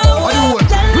more now.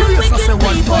 Tell them we can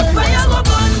people. Fire go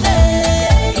burn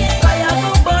them. Fire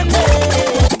go burn them.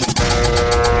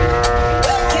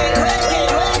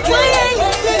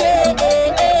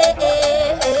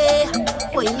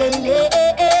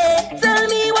 Tell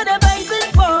me what they're fighting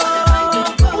for,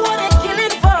 what they're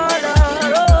killing for.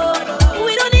 Oh,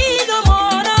 we don't need no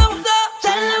more now. So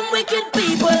tell them wicked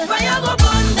people, fire go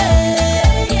burn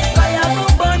them, fire go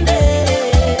burn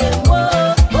them.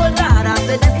 Oh, oh Lord, I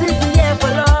said this is the year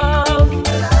for love.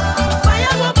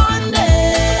 Fire go burn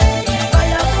them,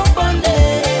 fire go burn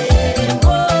them.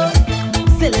 Oh,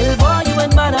 say little boy, you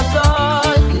ain't bad at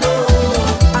all. No,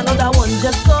 another one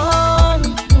just gone.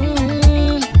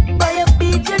 By a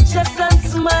beat your chest and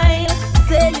smile.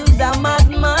 Say you's a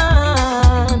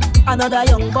madman. Another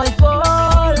young boy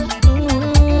fall.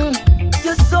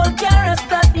 Your soul can't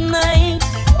rest at night.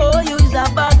 Oh, you's a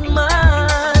bad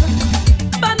man.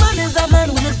 Bad man is a man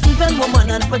who will defend woman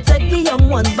and protect the young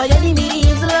ones by any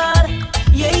means, Lord.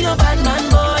 You ain't no bad man,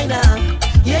 boy, nah.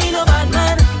 You ain't no bad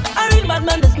man. A real bad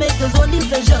man just make his own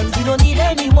decisions. He don't need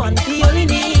anyone. He only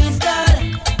needs God.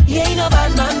 You ain't no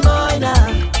bad man, boy, nah.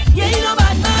 You ain't no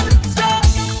bad man. So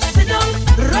sit down,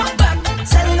 rock back.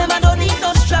 Tell them I don't need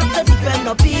no strap to defend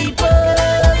no people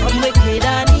from wicked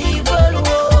and evil.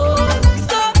 Whoa.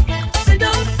 So sit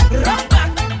down, rock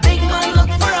back. Big man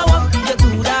look for a walk. You're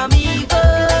too damn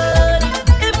evil.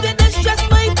 If they distress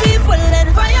my people, then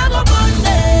fire go burn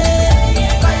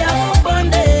them. Fire go burn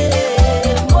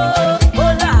them. Oh,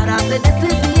 oh Lord, I said this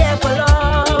is the year for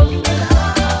love.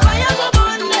 Fire go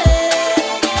burn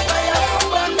them. Fire go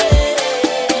burn them.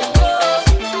 Oh,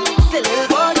 say little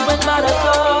boy, you ain't mad at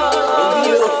all.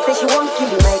 Say she won't kill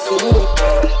you, my kid.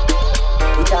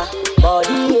 With her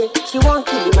body, she won't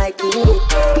kill you, my kid.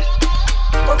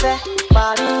 Okay,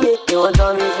 body, You want to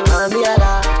me to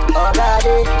Bambiala, oh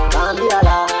daddy,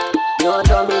 Bambiala. You want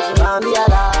to me to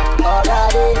Bambiala, oh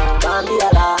daddy,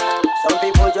 Bambiala. Some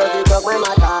people just talk my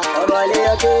matter, oh boy,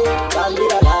 okay,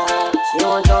 Bambiala. She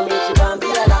want to me to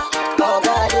Bambiala, oh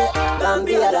daddy,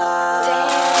 Bambiala.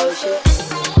 Oh shit,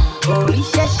 oh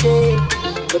shit,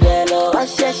 Bubelo, oh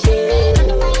shit.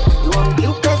 You want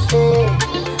you person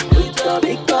with your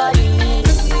big body,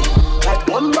 like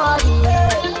one body,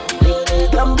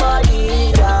 big somebody.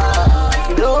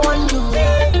 You don't want to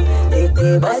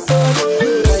they buy so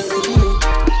many.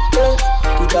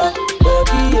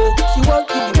 She want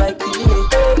to be my kid.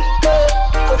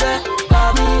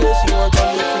 She want to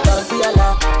me to Bambiala.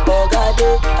 Oh God, a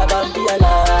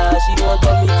Bambiala. She want to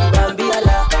me to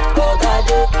Bambiala. Oh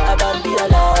God, a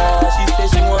Bambiala. She say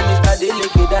she want Mr.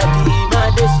 Delicate Daddy. My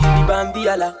day she be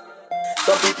Bambiala.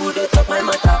 Some people they talk my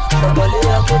matter. Somebody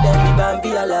else to them be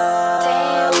Bambiala.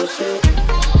 Oh shit.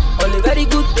 On a very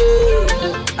good day,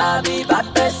 I be bad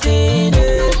person.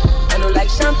 I don't like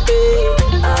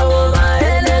champagne. I want my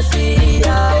Hennessy. I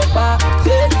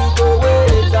say you go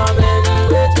wait, I'm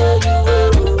anyway till you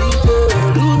will.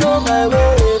 You know my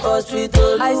way for street.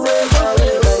 I say my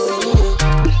way,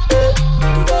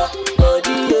 you got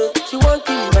body. She want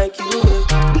to be my kid.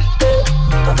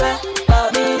 I say,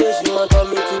 she want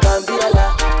me to Bambiala.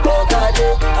 Oh God,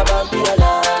 a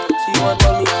Bambiala. She want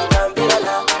me to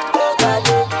Bambiala. Oh God,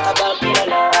 a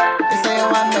Bambiala. They say I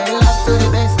want my love to the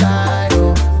best time, oh.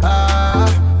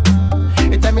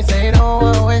 You tell me say you don't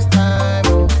want to waste time,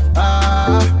 oh.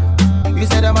 You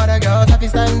say them other girls have to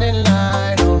stand in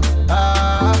line, oh.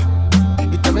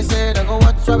 You tell me say don't go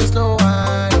watch how we slow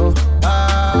wine, oh.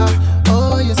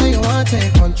 Oh, you say you want to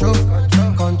take control.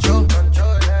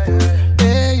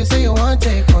 Yeah, you say you want to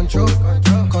take control.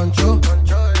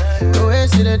 The way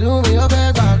she dey do me, you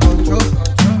beg back control.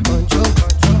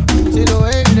 See the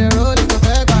way you dey roll it, you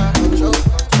beg back control.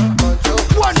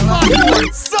 One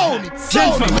sound.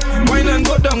 Wine and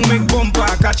go down, make bumper,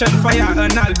 catch on fire,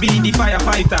 and I'll be the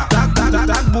firefighter.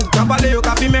 That book, kabale yo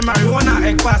kafi me marijuana,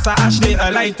 ek pasa Ashley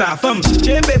a lighter. Femme,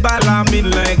 chebe bala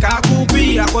min like a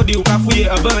kupi, akodi yo kafuye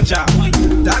a buncha.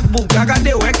 That book,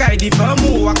 agade weka di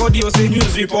famu, akodi yo se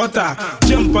news reporter.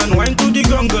 Jump and wine to the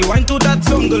grungle, wine to that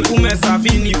jungle, kumesa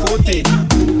fini fote.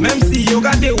 Même si yo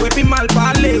gade wepi mal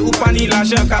parle, upani la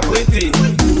jen kapwete.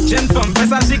 Jen femme, fais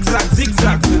ça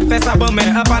zigzag, fais ça bon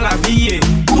mais up à la vie.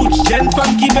 Touch jen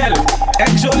femme qui belle,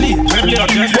 ek jolie, même les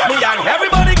autres just me and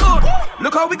everybody good.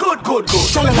 Look how we good.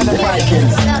 Tell them the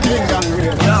Vikings, Ding Dong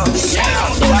Ravers.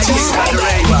 Vikings and the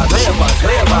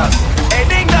Ravers. Hey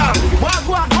Ding Dong,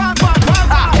 walk.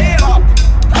 Hey up,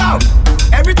 out.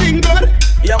 Everything good?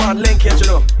 Yeah man, link it, you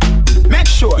know. Make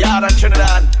sure, yeah, and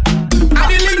Trinidad. And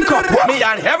the link up, me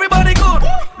and everybody good.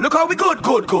 Look how we good.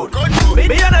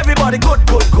 Me and everybody good.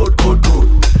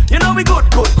 You know we good.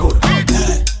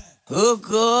 Oh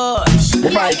gosh. The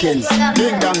Vikings,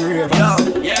 Ding Dong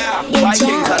Ravers. Yeah,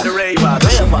 Vikings and the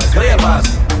Ravers.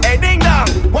 Hey Ding Dong,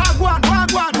 walk.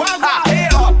 Hey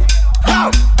up,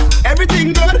 out.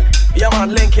 Everything good? Yeah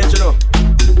man, link it, you know.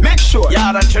 Make sure,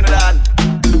 yeah, and Trinidad.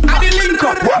 And the link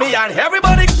up, me and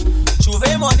everybody.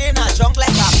 Chuve money na junk like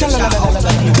a fish.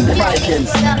 The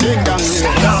Vikings, Ding Dong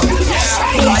Ravers.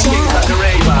 Yeah, Vikings and the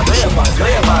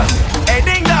Ravers. Hey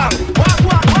Ding Dong, walk.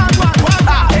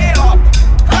 Hey up,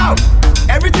 out.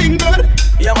 Everything good?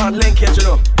 Yeah man, link it, you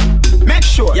know. Make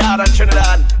sure, yeah, and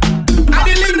Trinidad. And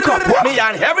the link up, me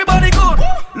and everybody good.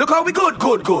 Look how we good.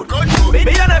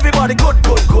 Me and everybody good.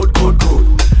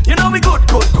 You know we good.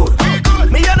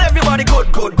 Me and everybody good.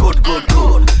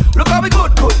 Look how we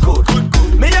good.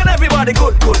 Me and everybody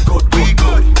good.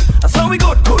 So we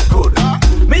good.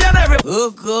 Me and everybody.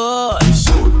 Oh gosh.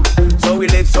 So we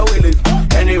live.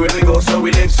 Anywhere we go, so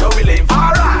we live.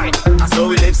 Alright. So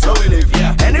we live.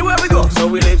 Yeah. Anywhere we go, so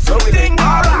we live.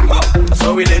 Alright.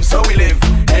 So we live.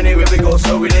 Anywhere we go,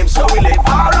 so we live.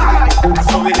 Alright.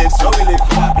 So we live.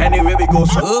 Anywhere we go,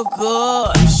 so. Oh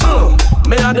gosh.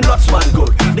 Me and the nuts man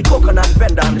good. The coconut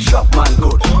vendor and the shop man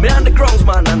good. Me and the grounds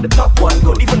man and the top one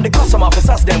good. Even the custom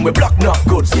officers them we block enough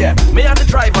goods. Yeah. Me and the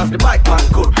drivers, the bike man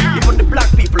good. Even the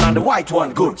black people and the white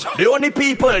one good. The only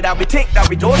people that we think that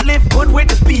we don't live good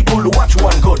with is people who watch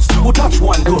one goods, who touch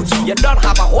one goods. You don't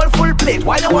have a whole full plate.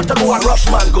 Why you want to go and rush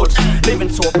man goods? Living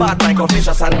so bad like a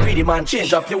vicious and greedy man.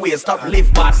 Change up your ways, stop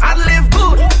live bad and live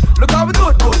good. Look how we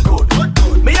good.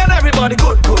 Me and everybody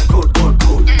good.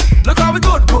 Look how we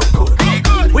good.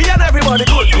 We and everybody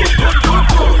good.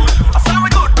 I say we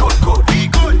good.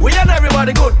 We and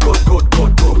everybody good.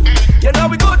 You know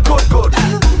we good.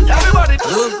 Everybody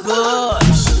good. Oh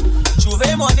gosh.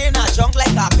 Chuve money na junk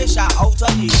like a fish out of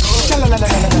the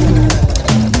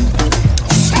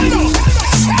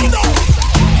road.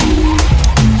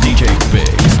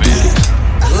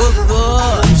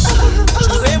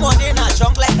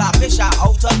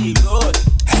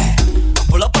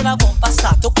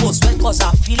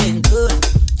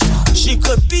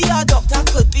 be a doctor,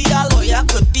 could be a lawyer,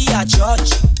 could be a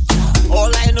judge.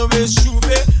 All I know is Juve,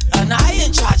 and I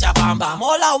in charge of Bam Bam.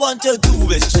 All I want to do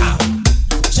is jam,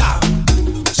 jam,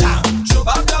 jam. Show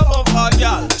back the bumper,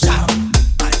 girl. Jam,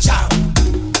 and jam,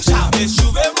 jam. It's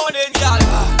Juve money, girl.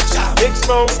 Jam, big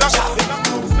smoke, jam,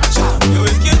 jam. You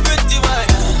will get with the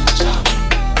wine. Jam,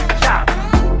 jam.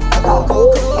 All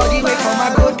the way from my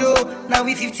godo. Now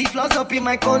we 50 floors up in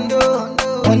my condo.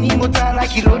 Money motor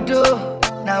like Hirodo.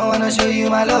 Now I wanna show you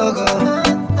my logo.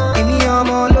 Give me your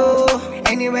molo.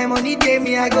 Anywhere money day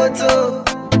me I go to.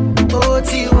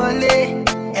 Oti wale,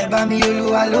 eba mi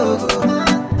Oluwa logo.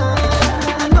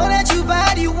 I know that you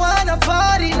bad, you wanna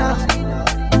party now.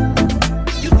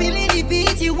 You feeling the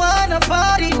beat, you wanna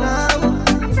party now.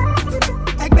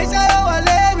 Like Besharo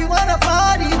Wale, we wanna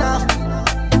party now.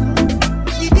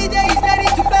 The DJ is ready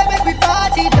to play, make we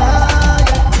party now.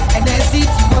 And then sit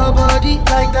to your body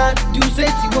like that. Do say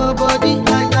to your body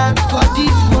like that. Body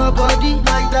to your body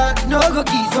like that. No go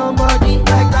kiss somebody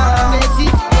like that. And then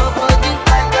sit to your body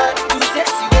like that. Do say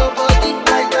to your body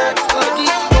like that. Body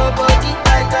to your body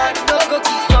like that. No go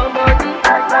kiss somebody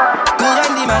like that. Me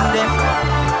and the man them,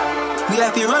 we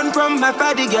have to run from my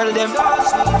party girl them.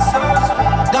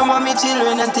 Don't want me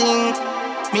children and thing.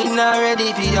 Me not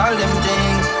ready for all them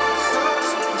things.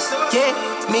 Yeah,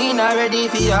 me not ready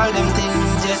for all them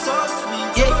things.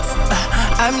 Yeah,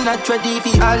 I'm not ready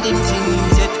for all them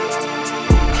things yet.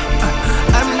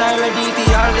 I'm not ready for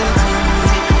all them things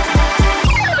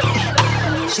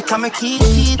yet. She come and keep.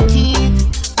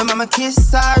 My mama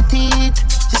kiss her teeth.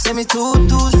 She say me too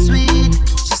sweet.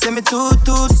 She say me too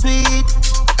sweet.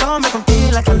 Don't make me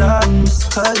feel like I love you,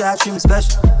 just cause I treat me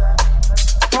special.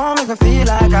 Don't make me feel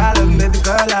like I love you, baby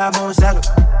girl, I won't settle.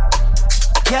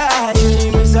 Yeah, you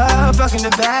need me so fucking the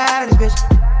baddest bitch.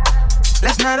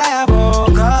 Last night I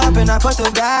woke up and I put the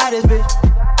baddest bitch.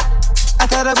 I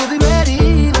thought I would be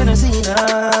ready when I seen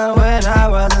her, when I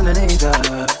was underneath her.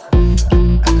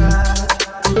 I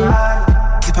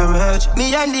gotta keep her urge.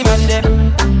 Me and the man them,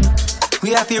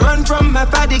 we have to run from my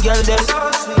party girl them.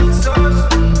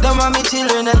 Don't want me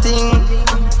children a thing.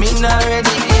 Me not ready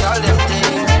for all them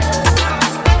things.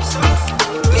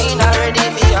 Me not ready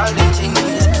for all them things.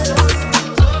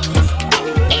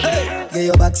 Yeah,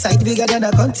 your backside bigger than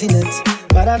a continent.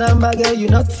 Better than my girl, you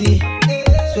naughty.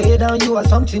 Sway down, you are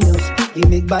something else. You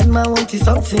make bad man want it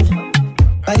something.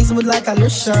 Body smooth like a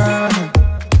lotion.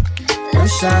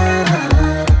 Lotion,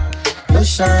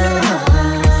 lotion.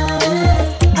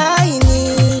 I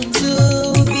need to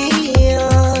be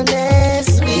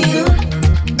honest with you.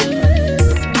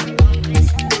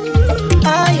 I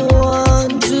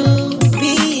want to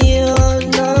be your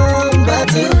number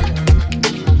two.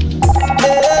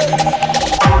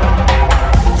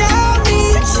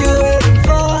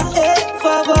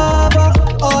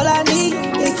 All I need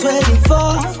is 24.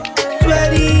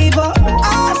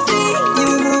 I see you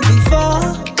move before,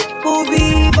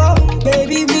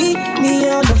 baby, meet me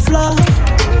on the floor.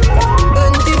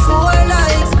 24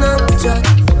 likes, Snapchat.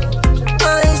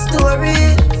 My story,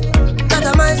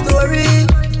 not my story,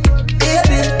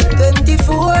 baby.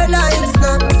 24 likes,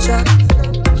 Snapchat.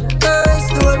 My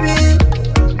story,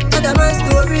 not my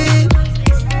story,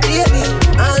 baby.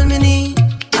 All me need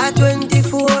at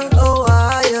 24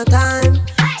 hour your time.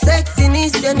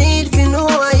 Sexiness you need to know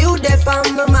why you dep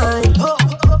on my mind.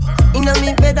 Inna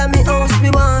me bed and me house me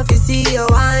want to see your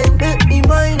wine. Make me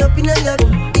wind up inna your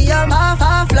be I'm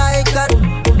half like that.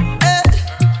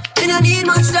 Me no need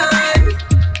much time.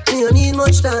 Me no need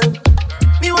much time.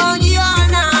 Me want you all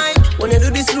night. When you do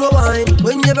this slow wine,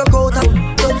 when you broke out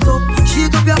and top so,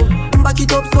 shake up your back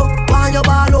it up so. When you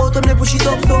ball out and you push it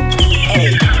up so.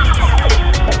 Hey.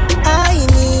 I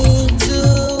need to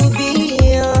be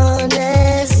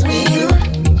honest with you.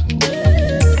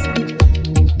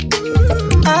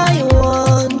 I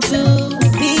want to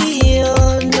be your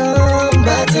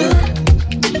number two.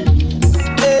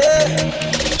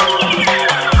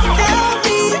 Tell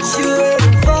me what you're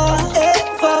waiting for,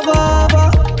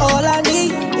 all I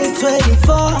need is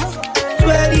 24.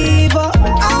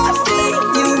 I see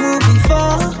you move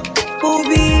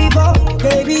before,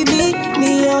 baby, meet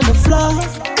me on the floor.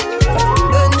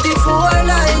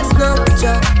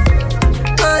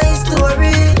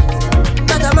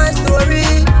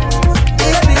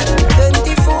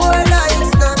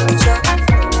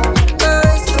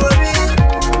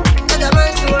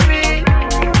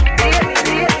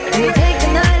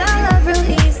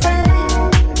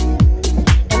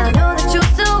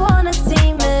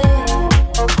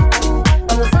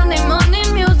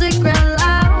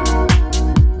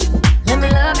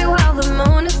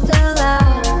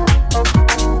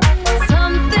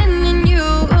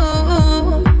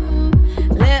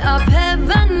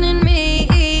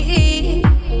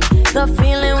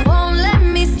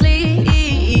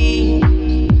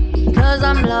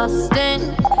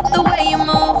 you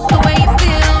move, the way you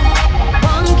feel.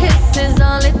 One kiss is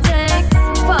all it takes.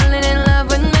 Falling in love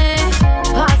with me.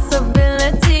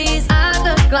 Possibilities, I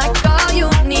look like all you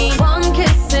need. One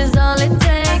kiss is all it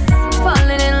takes.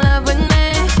 Falling in love with me.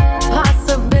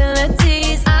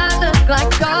 Possibilities, I look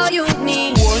like all you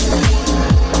need.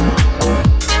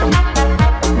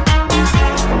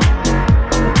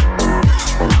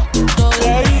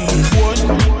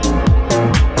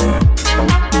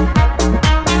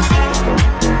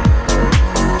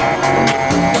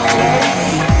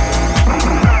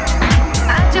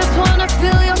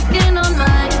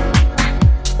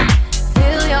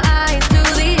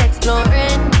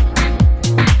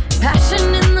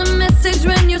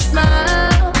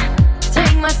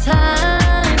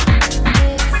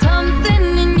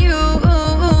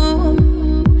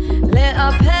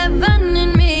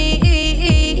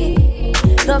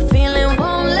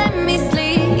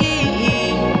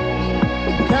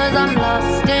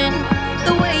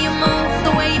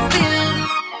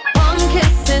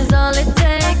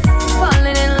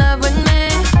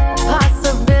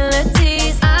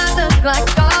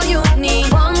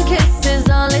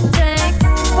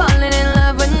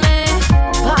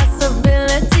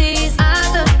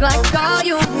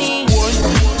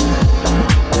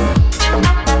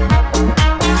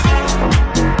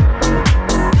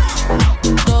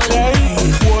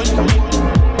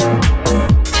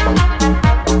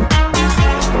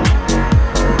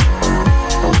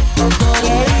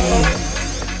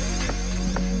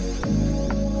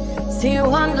 See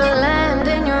wonderland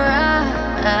in your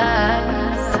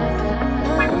eyes.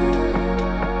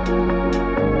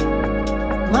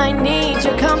 Might need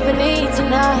your company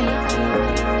tonight.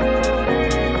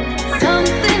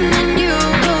 Something in you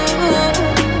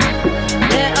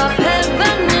lit up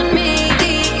heaven in me.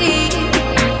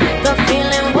 The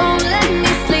feeling won't let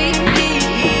me sleep,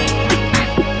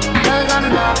 'cause I'm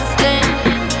lost in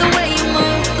the way you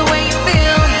move, the way you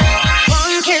feel.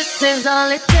 One kiss is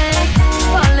all it takes.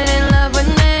 Falling in love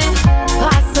with me.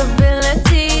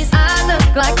 Possibilities, I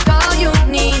look like all you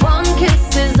need. One kiss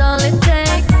is all it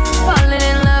takes. Falling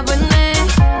in love with me.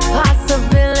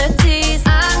 Possibilities,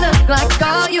 I look like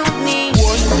all you